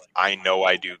just like, I know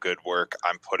I do good work,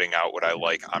 I'm putting out what I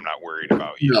like, I'm not worried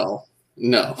about you?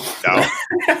 No. Yeah.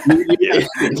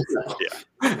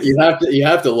 You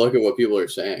have to look at what people are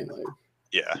saying. Like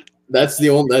that's the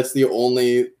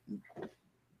only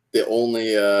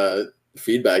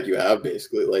feedback you have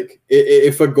basically. Like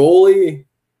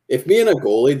if me and a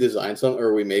goalie design something,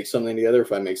 or we make something together,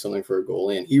 if I make something for a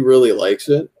goalie and he really likes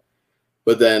it,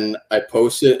 but then I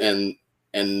post it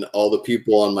and all the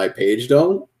people on my page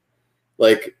don't,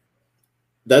 like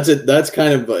that's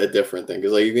kind of a different thing.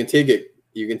 Because like you can take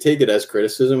it as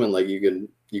criticism, and like you can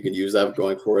use that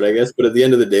going forward, I guess. But at the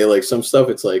end of the day, like some stuff,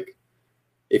 it's like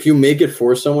if you make it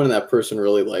for someone and that person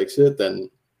really likes it, then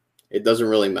it doesn't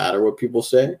really matter what people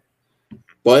say.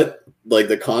 But like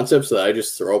the concepts that I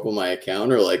just throw up on my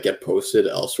account or like get posted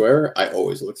elsewhere, I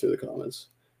always look through the comments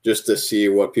just to see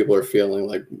what people are feeling,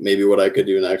 like maybe what I could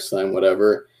do next time,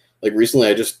 whatever. Like recently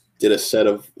I just did a set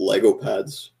of Lego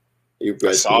pads.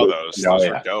 I saw those. Those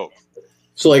were dope.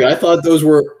 So like I thought those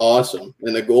were awesome,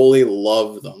 and the goalie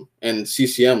loved them, and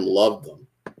CCM loved them.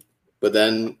 But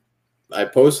then I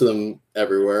posted them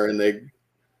everywhere, and they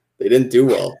didn't do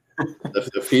well.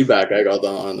 The feedback I got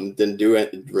on them didn't do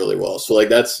it really well. So like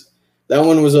that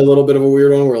one was a little bit of a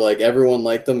weird one where like everyone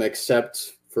liked them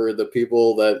except for the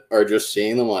people that are just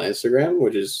seeing them on Instagram,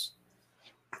 which is,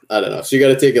 I don't know. So you got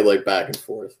to take it like back and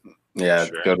forth. Yeah,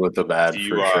 sure. Good with the bad. Do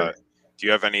you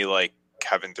have any like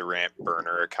Kevin Durant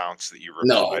burner accounts that you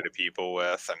reply to people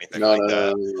with? Anything like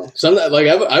that? No. Some like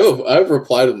I've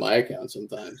replied with my account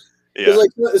sometimes. Because like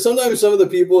sometimes some of the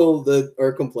people that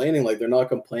are complaining, like they're not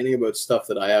complaining about stuff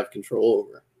that I have control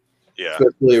over. Yeah.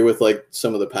 Especially with like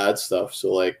some of the pad stuff.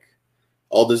 So like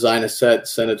I'll design a set,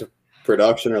 send it to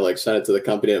production, or like send it to the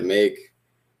company to make,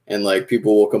 and like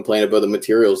people will complain about the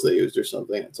materials they used or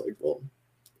something. It's like, well,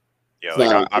 yeah,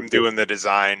 like I'm doing the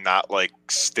design, not like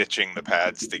stitching the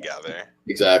pads together.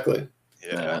 Exactly.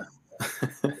 Yeah.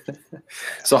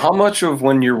 So how much of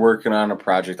when you're working on a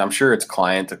project, I'm sure it's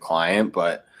client to client,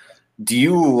 but do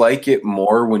you like it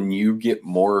more when you get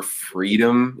more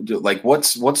freedom? Like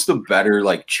what's the better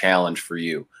like challenge for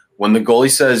you? When the goalie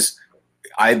says,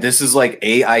 this is like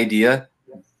a idea,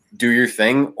 do your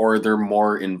thing, or they're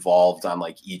more involved on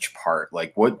like each part?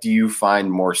 Like, what do you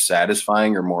find more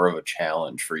satisfying or more of a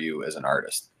challenge for you as an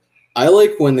artist? I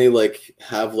like when they like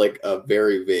have like a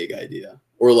very vague idea,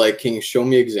 or like, can you show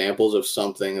me examples of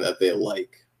something that they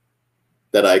like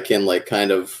that I can like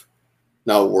kind of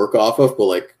not work off of, but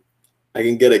like I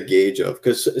can get a gauge of,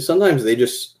 because sometimes they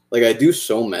just like, I do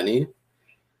so many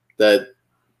that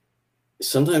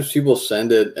sometimes people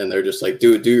send it and they're just like,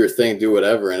 do your thing, do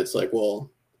whatever, and it's like, well,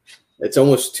 it's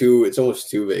almost too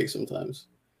vague sometimes.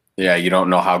 Yeah, you don't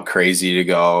know how crazy to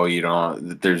go. You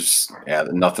don't. There's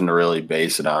nothing to really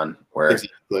base it on. Where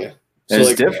Exactly. So it's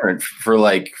like, different for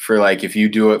like if you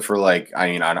do it for like,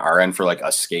 I mean, on our end for like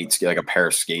a like a pair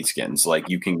of skate skins, like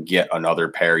you can get another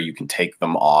pair, you can take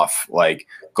them off. Like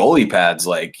goalie pads,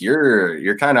 like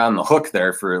you're kind of on the hook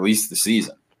there for at least the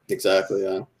season. Exactly.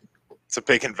 Yeah. It's a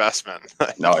big investment.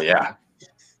 Oh yeah,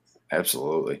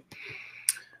 absolutely.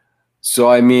 So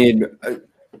I mean,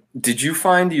 did you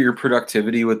find your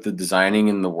productivity with the designing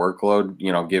and the workload,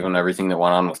 you know, given everything that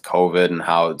went on with COVID and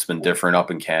how it's been different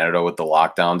up in Canada with the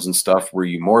lockdowns and stuff, were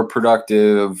you more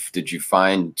productive? Did you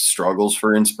find struggles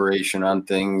for inspiration on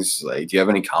things? Like, do you have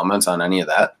any comments on any of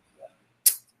that?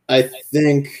 I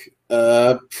think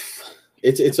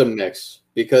it's a mix,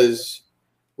 because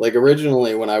like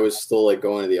originally when I was still like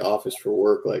going to the office for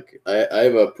work, like I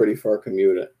have a pretty far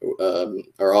commute.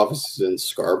 Our office is in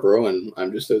Scarborough and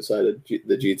I'm just outside of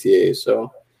the GTA.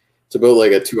 So it's about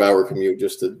like a 2-hour commute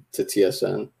just to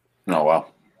TSN. Oh, wow.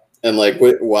 And like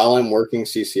while I'm working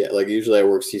CCM, like usually I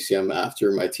work CCM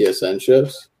after my TSN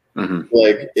shifts. Mm-hmm.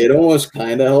 Like it almost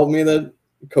kind of helped me that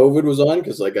COVID was on,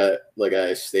 because like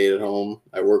I stayed at home,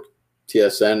 I worked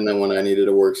TSN, and then when I needed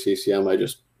to work CCM, I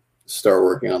just start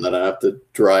working on that. I don't have to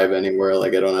drive anywhere.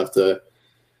 Like I don't have to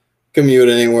commute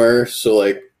anywhere. So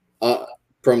like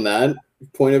from that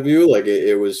point of view, like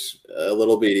it was a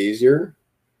little bit easier.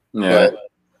 Yeah. But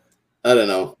I don't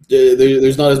know.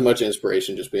 There's not as much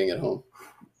inspiration just being at home.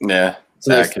 Yeah. It's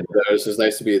nice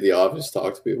to be at the office,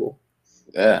 talk to people.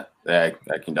 Yeah, I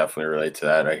can definitely relate to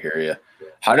that. I hear you.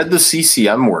 How did the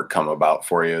CCM work come about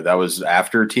for you? That was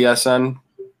after TSN?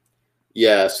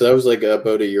 Yeah, so that was like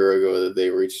about a year ago that they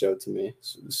reached out to me.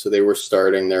 So they were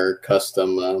starting their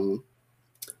custom,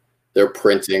 their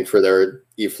printing for their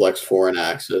eFlex 4 and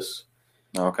Axis.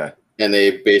 Okay. And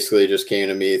they basically just came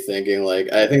to me thinking,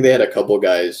 like, I think they had a couple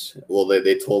guys. Well,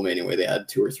 they told me anyway, they had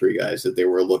 2 or 3 guys that they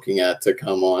were looking at to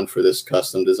come on for this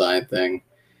custom design thing.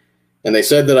 And they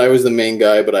said that I was the main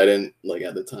guy, but I didn't, like,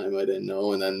 at the time, I didn't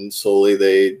know. And then slowly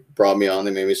they brought me on.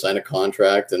 They made me sign a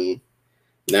contract, and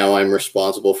now I'm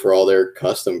responsible for all their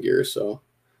custom gear. So,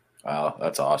 wow,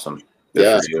 that's awesome.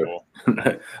 Yeah, cool.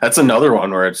 That's another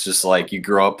one where it's just like you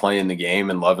grow up playing the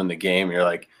game and loving the game. You're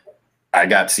like, I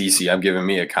got CCM giving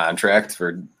me a contract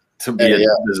to be a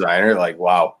designer. Like,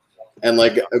 wow. And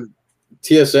like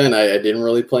TSN, I didn't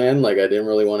really plan. Like, I didn't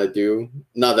really want to do.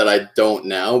 Not that I don't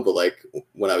now, but like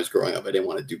when I was growing up, I didn't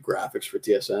want to do graphics for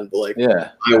TSN. But like,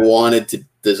 I wanted to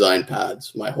design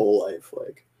pads my whole life.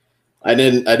 Like, I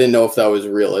didn't know if that was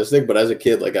realistic, but as a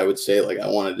kid, like I would say, like I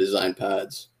want to design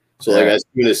pads. So like as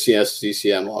soon as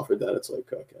CCM offered that, it's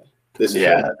like, okay, this is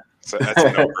that's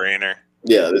a no-brainer.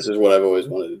 Yeah, this is what I've always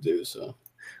wanted to do. So,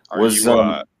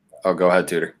 go ahead,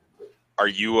 Tudor. Are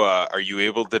you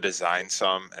able to design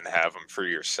some and have them for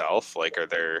yourself? Like, are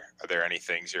there any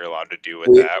things you're allowed to do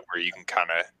with that where you can kind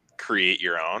of create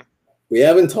your own? We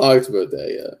haven't talked about that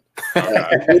yet.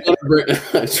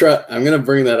 I'm gonna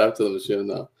bring that up to them soon,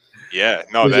 though. Yeah,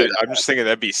 no, I'm just thinking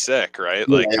that'd be sick, right?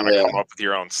 Like, kind of come up with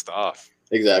your own stuff.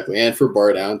 Exactly, and for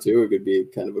Bar Down too, it could be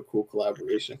kind of a cool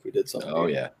collaboration if we did something. Oh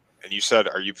yeah. And you said,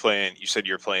 you said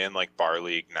you're playing like Bar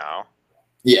League now?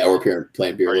 Yeah, we're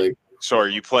playing Beer League. So are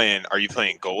you playing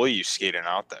goalie? Are you skating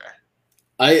out there?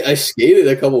 I skated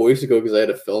a couple weeks ago because I had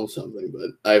to film something,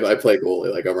 but I play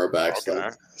goalie, like on our back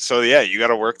stuff. So yeah, you got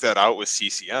to work that out with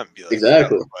CCM. Be like,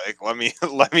 exactly. Like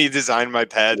let me design my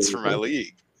pads for my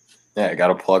league. Yeah, got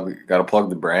to plug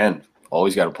the brand.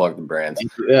 Always got to plug the brand.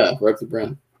 Yeah, rep the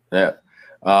brand. Yeah.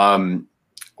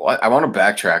 I want to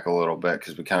backtrack a little bit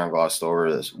because we kind of glossed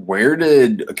over this.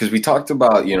 Because we talked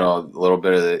about, you know, a little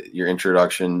bit of your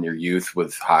introduction, your youth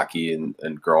with hockey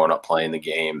and growing up playing the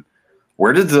game.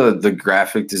 Where did the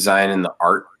graphic design and the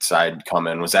art side come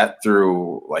in? Was that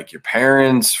through like your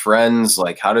parents, friends?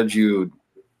 Like, how did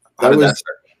that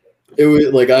start? It was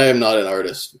like, I am not an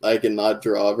artist. I cannot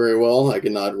draw very well. I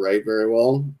cannot write very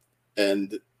well.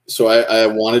 And so I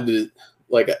wanted to,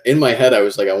 like, in my head, I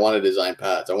was like, I want to design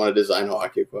pads. I want to design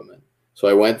hockey equipment. So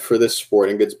I went for this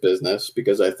sporting goods business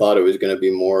because I thought it was going to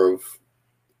be more of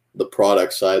the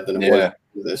product side than it was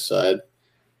this side.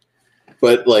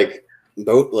 But like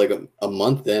about like a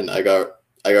month in, I got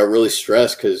really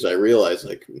stressed because I realized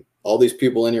like all these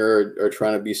people in here are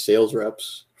trying to be sales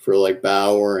reps for like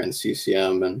Bauer and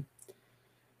CCM, and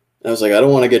I was like, I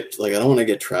don't want to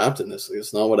get trapped in this. Like,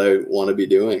 it's not what I want to be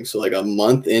doing. So like a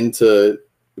month into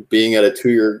being at a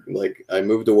 2-year, like I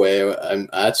moved away. I'm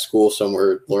at school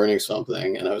somewhere learning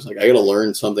something, and I was like, I got to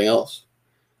learn something else.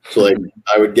 So like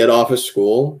I would get off of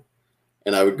school,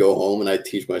 and I would go home and I'd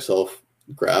teach myself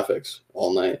graphics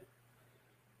all night,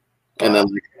 and then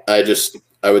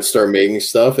I would start making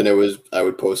stuff, and I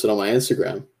would post it on my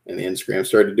Instagram, and the Instagram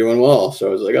started doing well. So I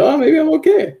was like, oh, maybe I'm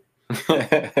okay.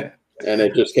 And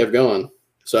it just kept going.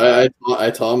 So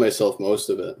I taught myself most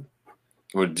of it.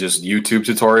 With just YouTube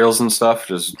tutorials and stuff,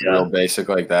 just real basic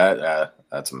like that.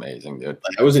 That's amazing, dude.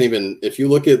 I wasn't even, if you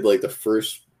look at like the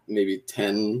first maybe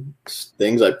 10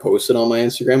 things I posted on my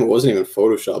Instagram, it wasn't even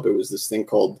Photoshop. It was this thing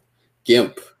called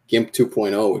GIMP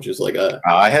 2.0, which is like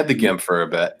I had the GIMP for a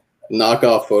bit.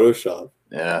 Knockoff Photoshop.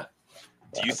 Yeah.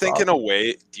 Do you think in a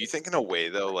way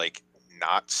though, like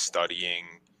not studying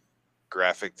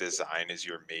graphic design as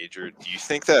your major, do you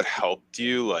think that helped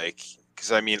you? Like,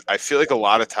 because I mean, I feel like a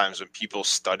lot of times when people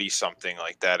study something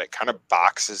like that, it kind of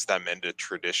boxes them into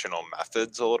traditional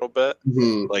methods a little bit.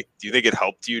 Mm-hmm. Like, do you think it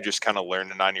helped you just kind of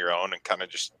learning on your own and kind of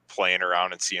just playing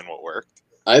around and seeing what worked?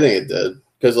 I think it did.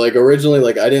 Because like originally,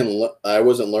 like I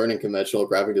wasn't learning conventional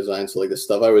graphic design. So like the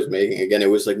stuff I was making, again, it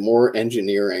was like more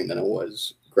engineering than it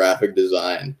was graphic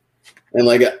design. And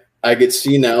like I could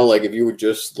see now, like if you would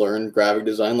just learn graphic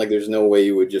design, like there's no way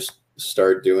you would just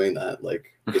start doing that. Like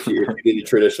if you did a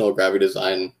traditional graphic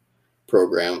design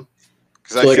program.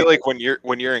 Because I feel like when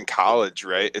you're in college,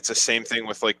 right, it's the same thing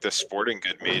with like the sporting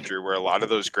good major, where a lot of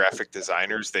those graphic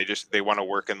designers, they want to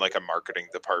work in like a marketing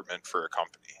department for a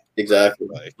company. Exactly.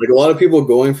 Like a lot of people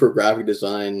going for graphic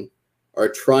design are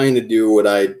trying to do what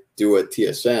I do at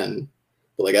TSN.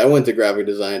 But like I went to graphic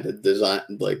design to do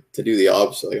the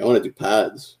opposite. Like I want to do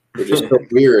pads, which is so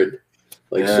weird.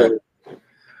 Like so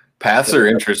paths are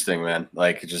interesting, man.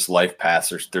 Like just life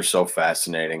paths they're so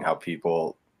fascinating how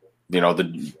people,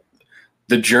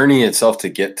 the journey itself to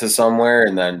get to somewhere,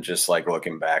 and then just like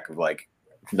looking back of like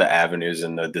the avenues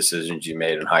and the decisions you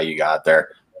made and how you got there.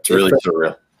 It's really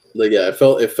surreal. Like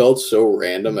it felt so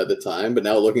random at the time, but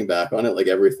now looking back on it, like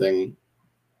everything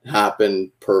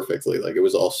happened perfectly. Like it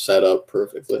was all set up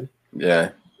perfectly.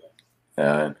 Yeah.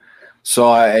 So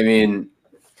I mean,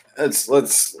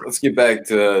 let's get back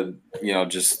to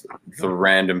just the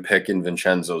random pick in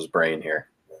Vincenzo's brain here.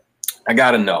 I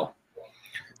gotta know.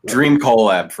 Dream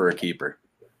collab for a keeper.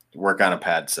 Work on a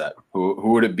pad set.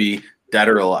 Who would it be, dead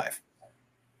or alive?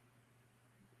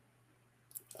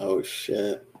 Oh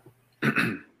shit.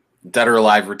 Dead or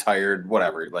alive, retired,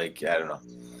 whatever. Like I don't know.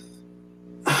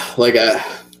 Like I'd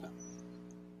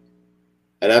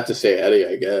have to say Eddie,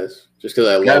 I guess, just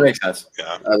because that makes sense.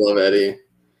 Yeah, I love Eddie.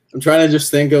 I'm trying to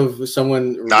just think of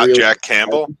someone. Not Jack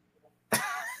Campbell.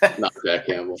 Not Jack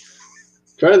Campbell.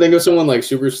 Trying to think of someone like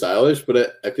super stylish,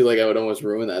 but I feel like I would almost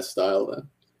ruin that style then.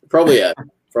 Probably Ed.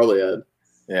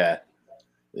 Yeah.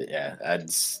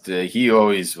 He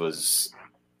always was.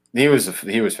 He was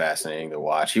fascinating to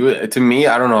watch. He was, to me,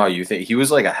 I don't know how you think. He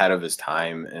was like ahead of his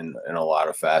time in a lot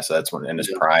of facets when in his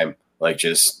prime. Like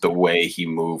just the way he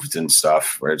moved and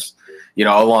stuff. Where it's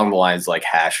along the lines like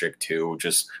Hasek too.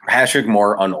 Just Hasek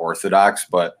more unorthodox,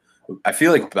 but I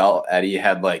feel like Eddie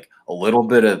had like a little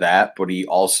bit of that, but he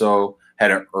also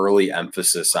had an early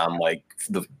emphasis on like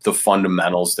the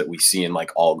fundamentals that we see in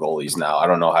like all goalies now. I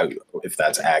don't know if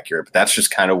that's accurate, but that's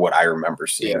just kind of what I remember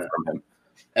seeing from him.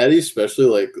 Eddie, especially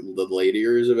like the later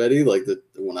years of Eddie, like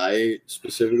when I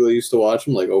specifically used to watch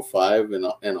him, like 05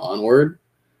 and onward,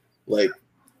 like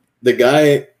the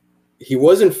guy, he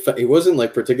wasn't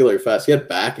like particularly fast. He had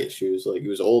back issues. Like he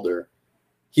was older.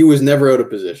 He was never out of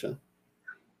position.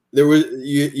 There was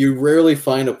you rarely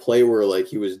find a play where like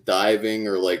he was diving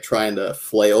or like trying to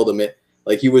flail the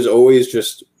like he was always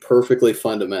just perfectly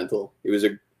fundamental. He was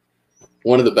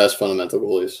one of the best fundamental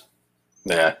goalies.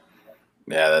 Yeah,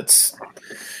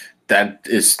 that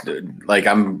is like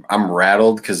I'm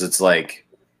rattled because it's like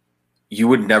you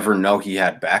would never know he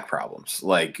had back problems.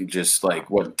 Like just like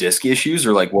what disc issues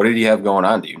or like what did he have going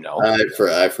on? Do you know?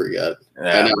 I forget.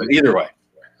 Yeah, but either way.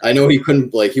 I know he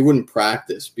wouldn't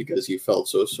practice because he felt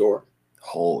so sore.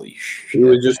 Holy shit! He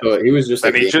was just.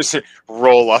 And he just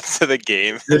roll up to the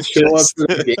game. Just show up to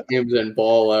the games and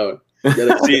ball out.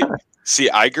 See,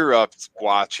 I grew up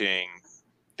watching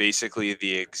basically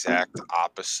the exact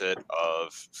opposite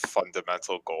of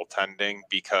fundamental goaltending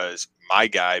because my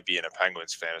guy, being a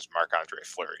Penguins fan, is Marc-Andre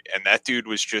Fleury, and that dude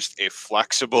was just a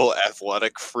flexible,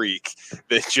 athletic freak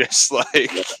that just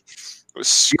like. was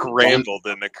scrambled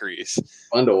in the crease.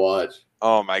 Fun to watch.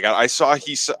 Oh my god!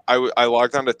 I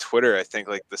logged onto Twitter, I think,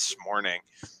 like this morning,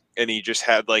 and he just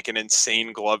had like an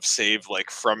insane glove save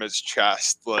like from his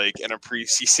chest, like in a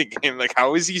preseason game. Like,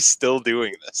 how is he still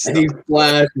doing this? And he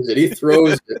flashes it. He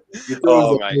throws it. He throws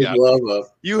Oh the my whole God. glove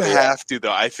up. You have to,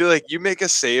 though. I feel like you make a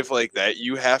save like that,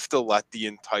 you have to let the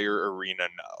entire arena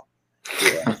know.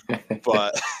 Yeah.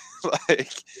 But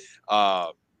like,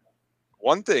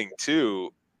 one thing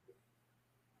too,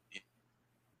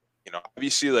 you know,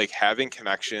 obviously, like having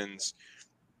connections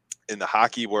in the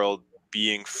hockey world,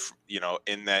 being, you know,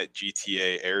 in that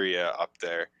GTA area up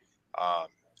there.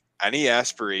 Any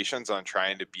aspirations on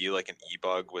trying to be like an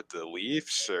e-bug with the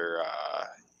Leafs, or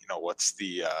you know, what's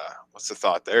the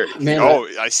thought there? Man, oh,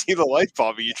 I see the light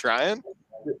bulb. Are you trying?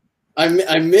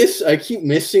 I keep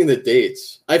missing the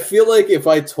dates. I feel like if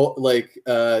I told, like,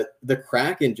 the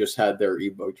Kraken just had their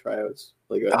e-bug tryouts.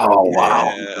 Like, Oh,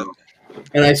 wow. Yeah.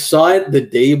 and I saw it the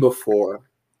day before.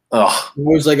 Oh, It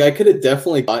was like I could have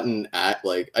definitely gotten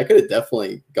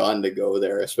to go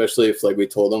there, especially if like we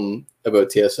told them about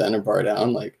TSN and Bar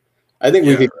Down. Like, I think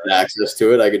we could get access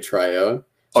to it. I could try out.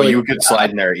 So, you could slide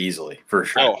in there easily for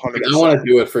sure. Oh, like, 100%. I want to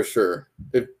do it for sure.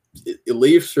 If it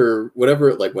Leafs or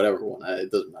whatever, like whatever one,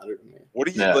 it doesn't matter to me. What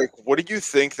do you like? What do you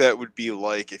think that would be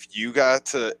like if you got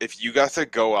to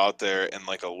go out there in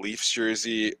like a Leafs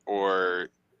jersey, or,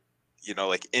 you know,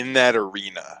 like in that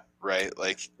arena, right?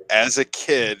 Like as a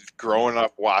kid growing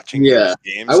up watching those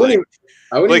games, I wouldn't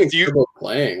like, even think about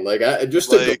playing. Like,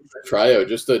 just to go try out,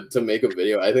 just to make a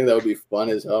video. I think that would be fun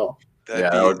as hell.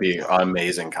 That would be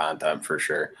amazing content for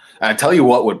sure. I tell you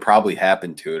what would probably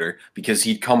happen, Tudor, because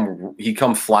he'd come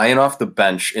flying off the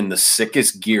bench in the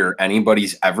sickest gear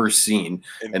anybody's ever seen,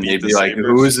 and they'd be like,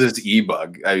 "Who is this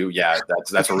e-bug?" Yeah,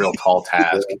 that's a real tall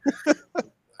task.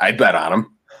 I'd bet on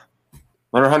him.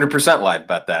 100% live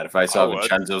bet that if I saw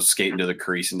Vincenzo skating to the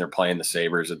crease and they're playing the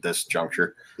Sabres at this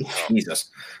juncture. Jesus.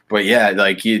 But yeah,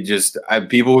 like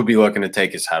people would be looking to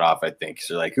take his head off, I think.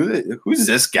 So like, who's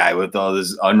this guy with all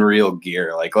this unreal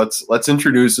gear? Like, let's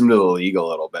introduce him to the league a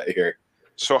little bit here.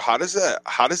 So how does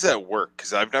that work?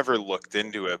 Because I've never looked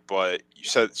into it, but you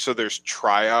said so there's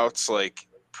tryouts like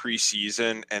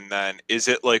preseason, and then is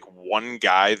it like one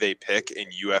guy they pick and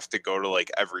you have to go to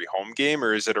like every home game,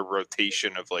 or is it a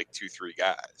rotation of like 2-3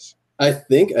 guys? I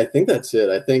think that's it.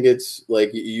 I think it's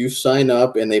like you sign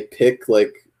up and they pick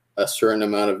like a certain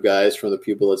amount of guys from the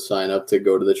people that sign up to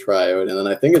go to the tryout, and then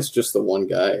I think it's just the one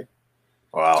guy.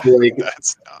 Wow, so like,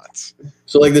 that's nuts.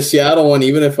 So like the Seattle one,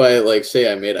 even if I like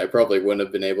say I made, I probably wouldn't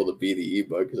have been able to be the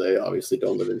e-bug because I obviously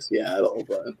don't live in Seattle.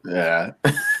 But yeah,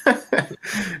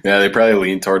 yeah, they probably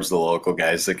lean towards the local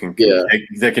guys that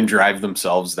can drive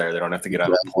themselves there. They don't have to get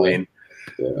on a plane.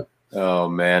 Yeah. Oh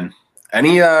man,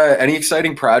 any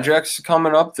exciting projects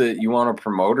coming up that you want to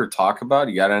promote or talk about?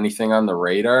 You got anything on the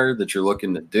radar that you're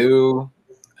looking to do?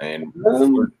 And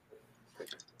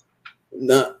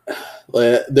no,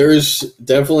 there's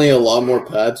definitely a lot more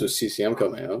pads with CCM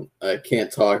coming out. I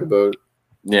can't talk about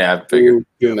I figured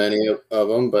too many of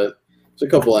them, but there's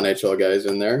a couple NHL guys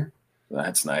in there.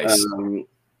 That's nice.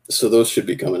 So those should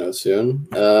be coming out soon.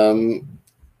 And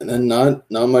then not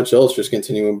much else. Just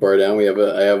continuing Bar Down.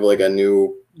 I have like a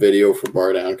new video for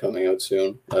Bar Down coming out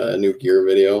soon. A new gear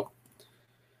video.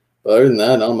 But other than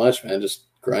that, not much, man. Just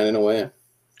grinding away.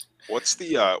 What's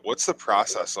the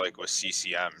process like with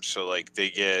CCM? So like they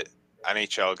get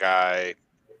NHL guy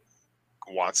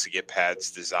wants to get pads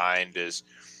designed. Does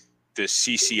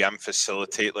CCM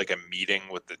facilitate like a meeting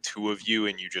with the two of you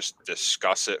and you just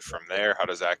discuss it from there? How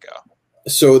does that go?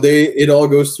 So it all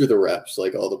goes through the reps,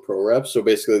 like all the pro reps. So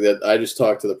basically I just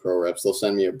talk to the pro reps. They'll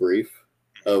send me a brief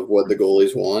of what the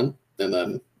goalies want, and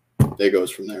then it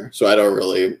goes from there. So I don't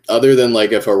really, other than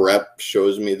like if a rep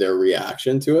shows me their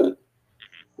reaction to it.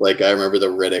 Like I remember the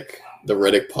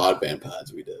Riddick pod band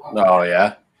pads we did. Oh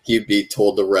yeah. He'd be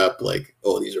told the rep like,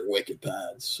 "Oh, these are wicked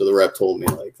pads." So the rep told me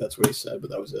like that's what he said,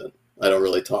 but that was it. I don't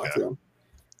really talk to him.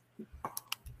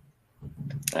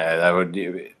 That would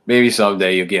maybe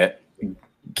someday you get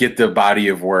the body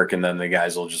of work, and then the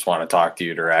guys will just want to talk to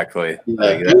you directly. Yeah.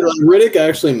 Like Riddick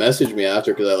actually messaged me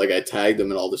after because I tagged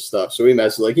him and all this stuff. So he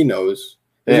messaged like he knows.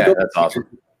 Yeah, that's awesome.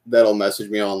 That'll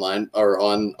message me online or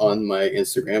on my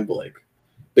Instagram, but like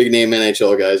big name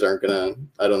NHL guys I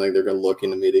don't think they're gonna look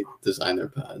into me to design their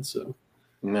pads. So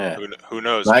yeah. Who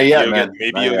knows? Maybe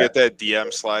you'll get that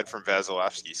DM slide from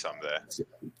Vasilevsky someday.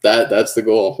 That's the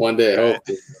goal. One day, I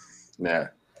hope. Yeah.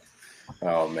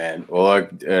 Oh man. Well,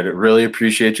 look, I really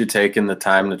appreciate you taking the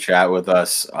time to chat with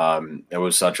us. It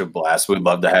was such a blast. We'd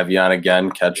love to have you on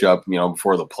again, catch up,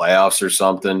 before the playoffs or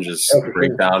something. Just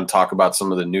break down, talk about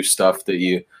some of the new stuff that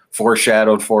you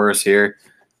foreshadowed for us here.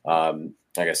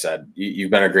 Like I said,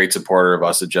 you've been a great supporter of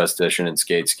us at Just Dishing and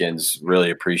Skate Skins.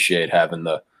 Really appreciate having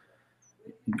the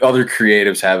other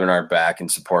creatives having our back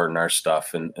and supporting our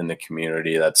stuff in the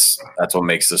community. That's what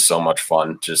makes this so much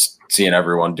fun. Just seeing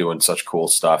everyone doing such cool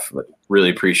stuff. But really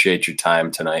appreciate your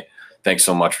time tonight. Thanks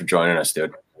so much for joining us,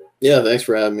 dude. Yeah, thanks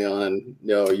for having me on. And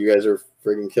you guys are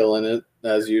freaking killing it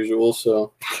as usual.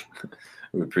 So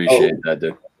we appreciate that,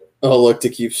 dude. I'll look to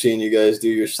keep seeing you guys do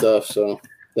your stuff. So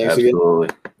thanks Absolutely.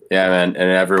 again. Yeah, man. And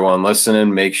everyone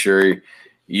listening, make sure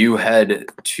you head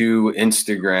to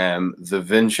Instagram, the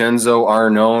Vincenzo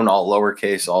Arnone, all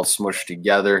lowercase, all smushed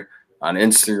together on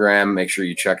Instagram. Make sure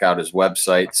you check out his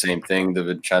website. Same thing,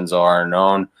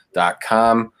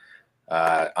 thevincenzoarnone.com.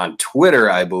 On Twitter,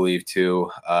 I believe,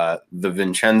 too, the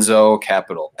Vincenzo,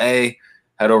 capital A.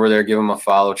 Head over there, give him a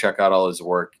follow, check out all his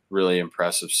work. Really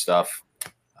impressive stuff.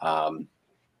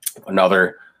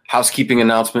 Another housekeeping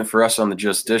announcement for us on the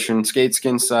Just Dishing Skate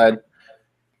Skin side.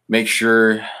 Make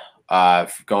sure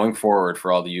going forward,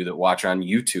 for all of you that watch on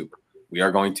YouTube, we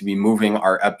are going to be moving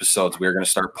our episodes. We are going to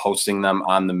start posting them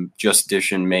on the Just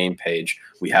Dishing main page.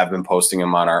 We have been posting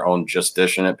them on our own Just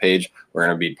Dishing It page. We're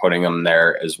going to be putting them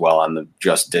there as well on the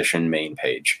Just Dishing main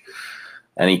page.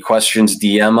 Any questions,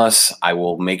 DM us. I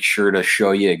will make sure to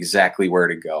show you exactly where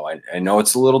to go. I know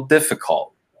it's a little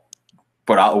difficult,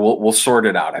 but we'll sort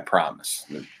it out, I promise.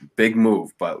 Big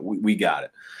move, but we got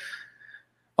it.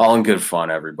 All in good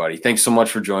fun, everybody. Thanks so much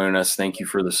for joining us. Thank you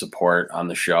for the support on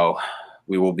the show.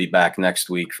 We will be back next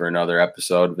week for another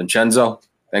episode. Vincenzo,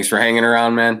 thanks for hanging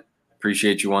around, man.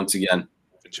 Appreciate you once again.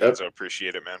 Vincenzo,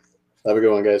 appreciate it, man. Have a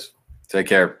good one, guys. Take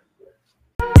care.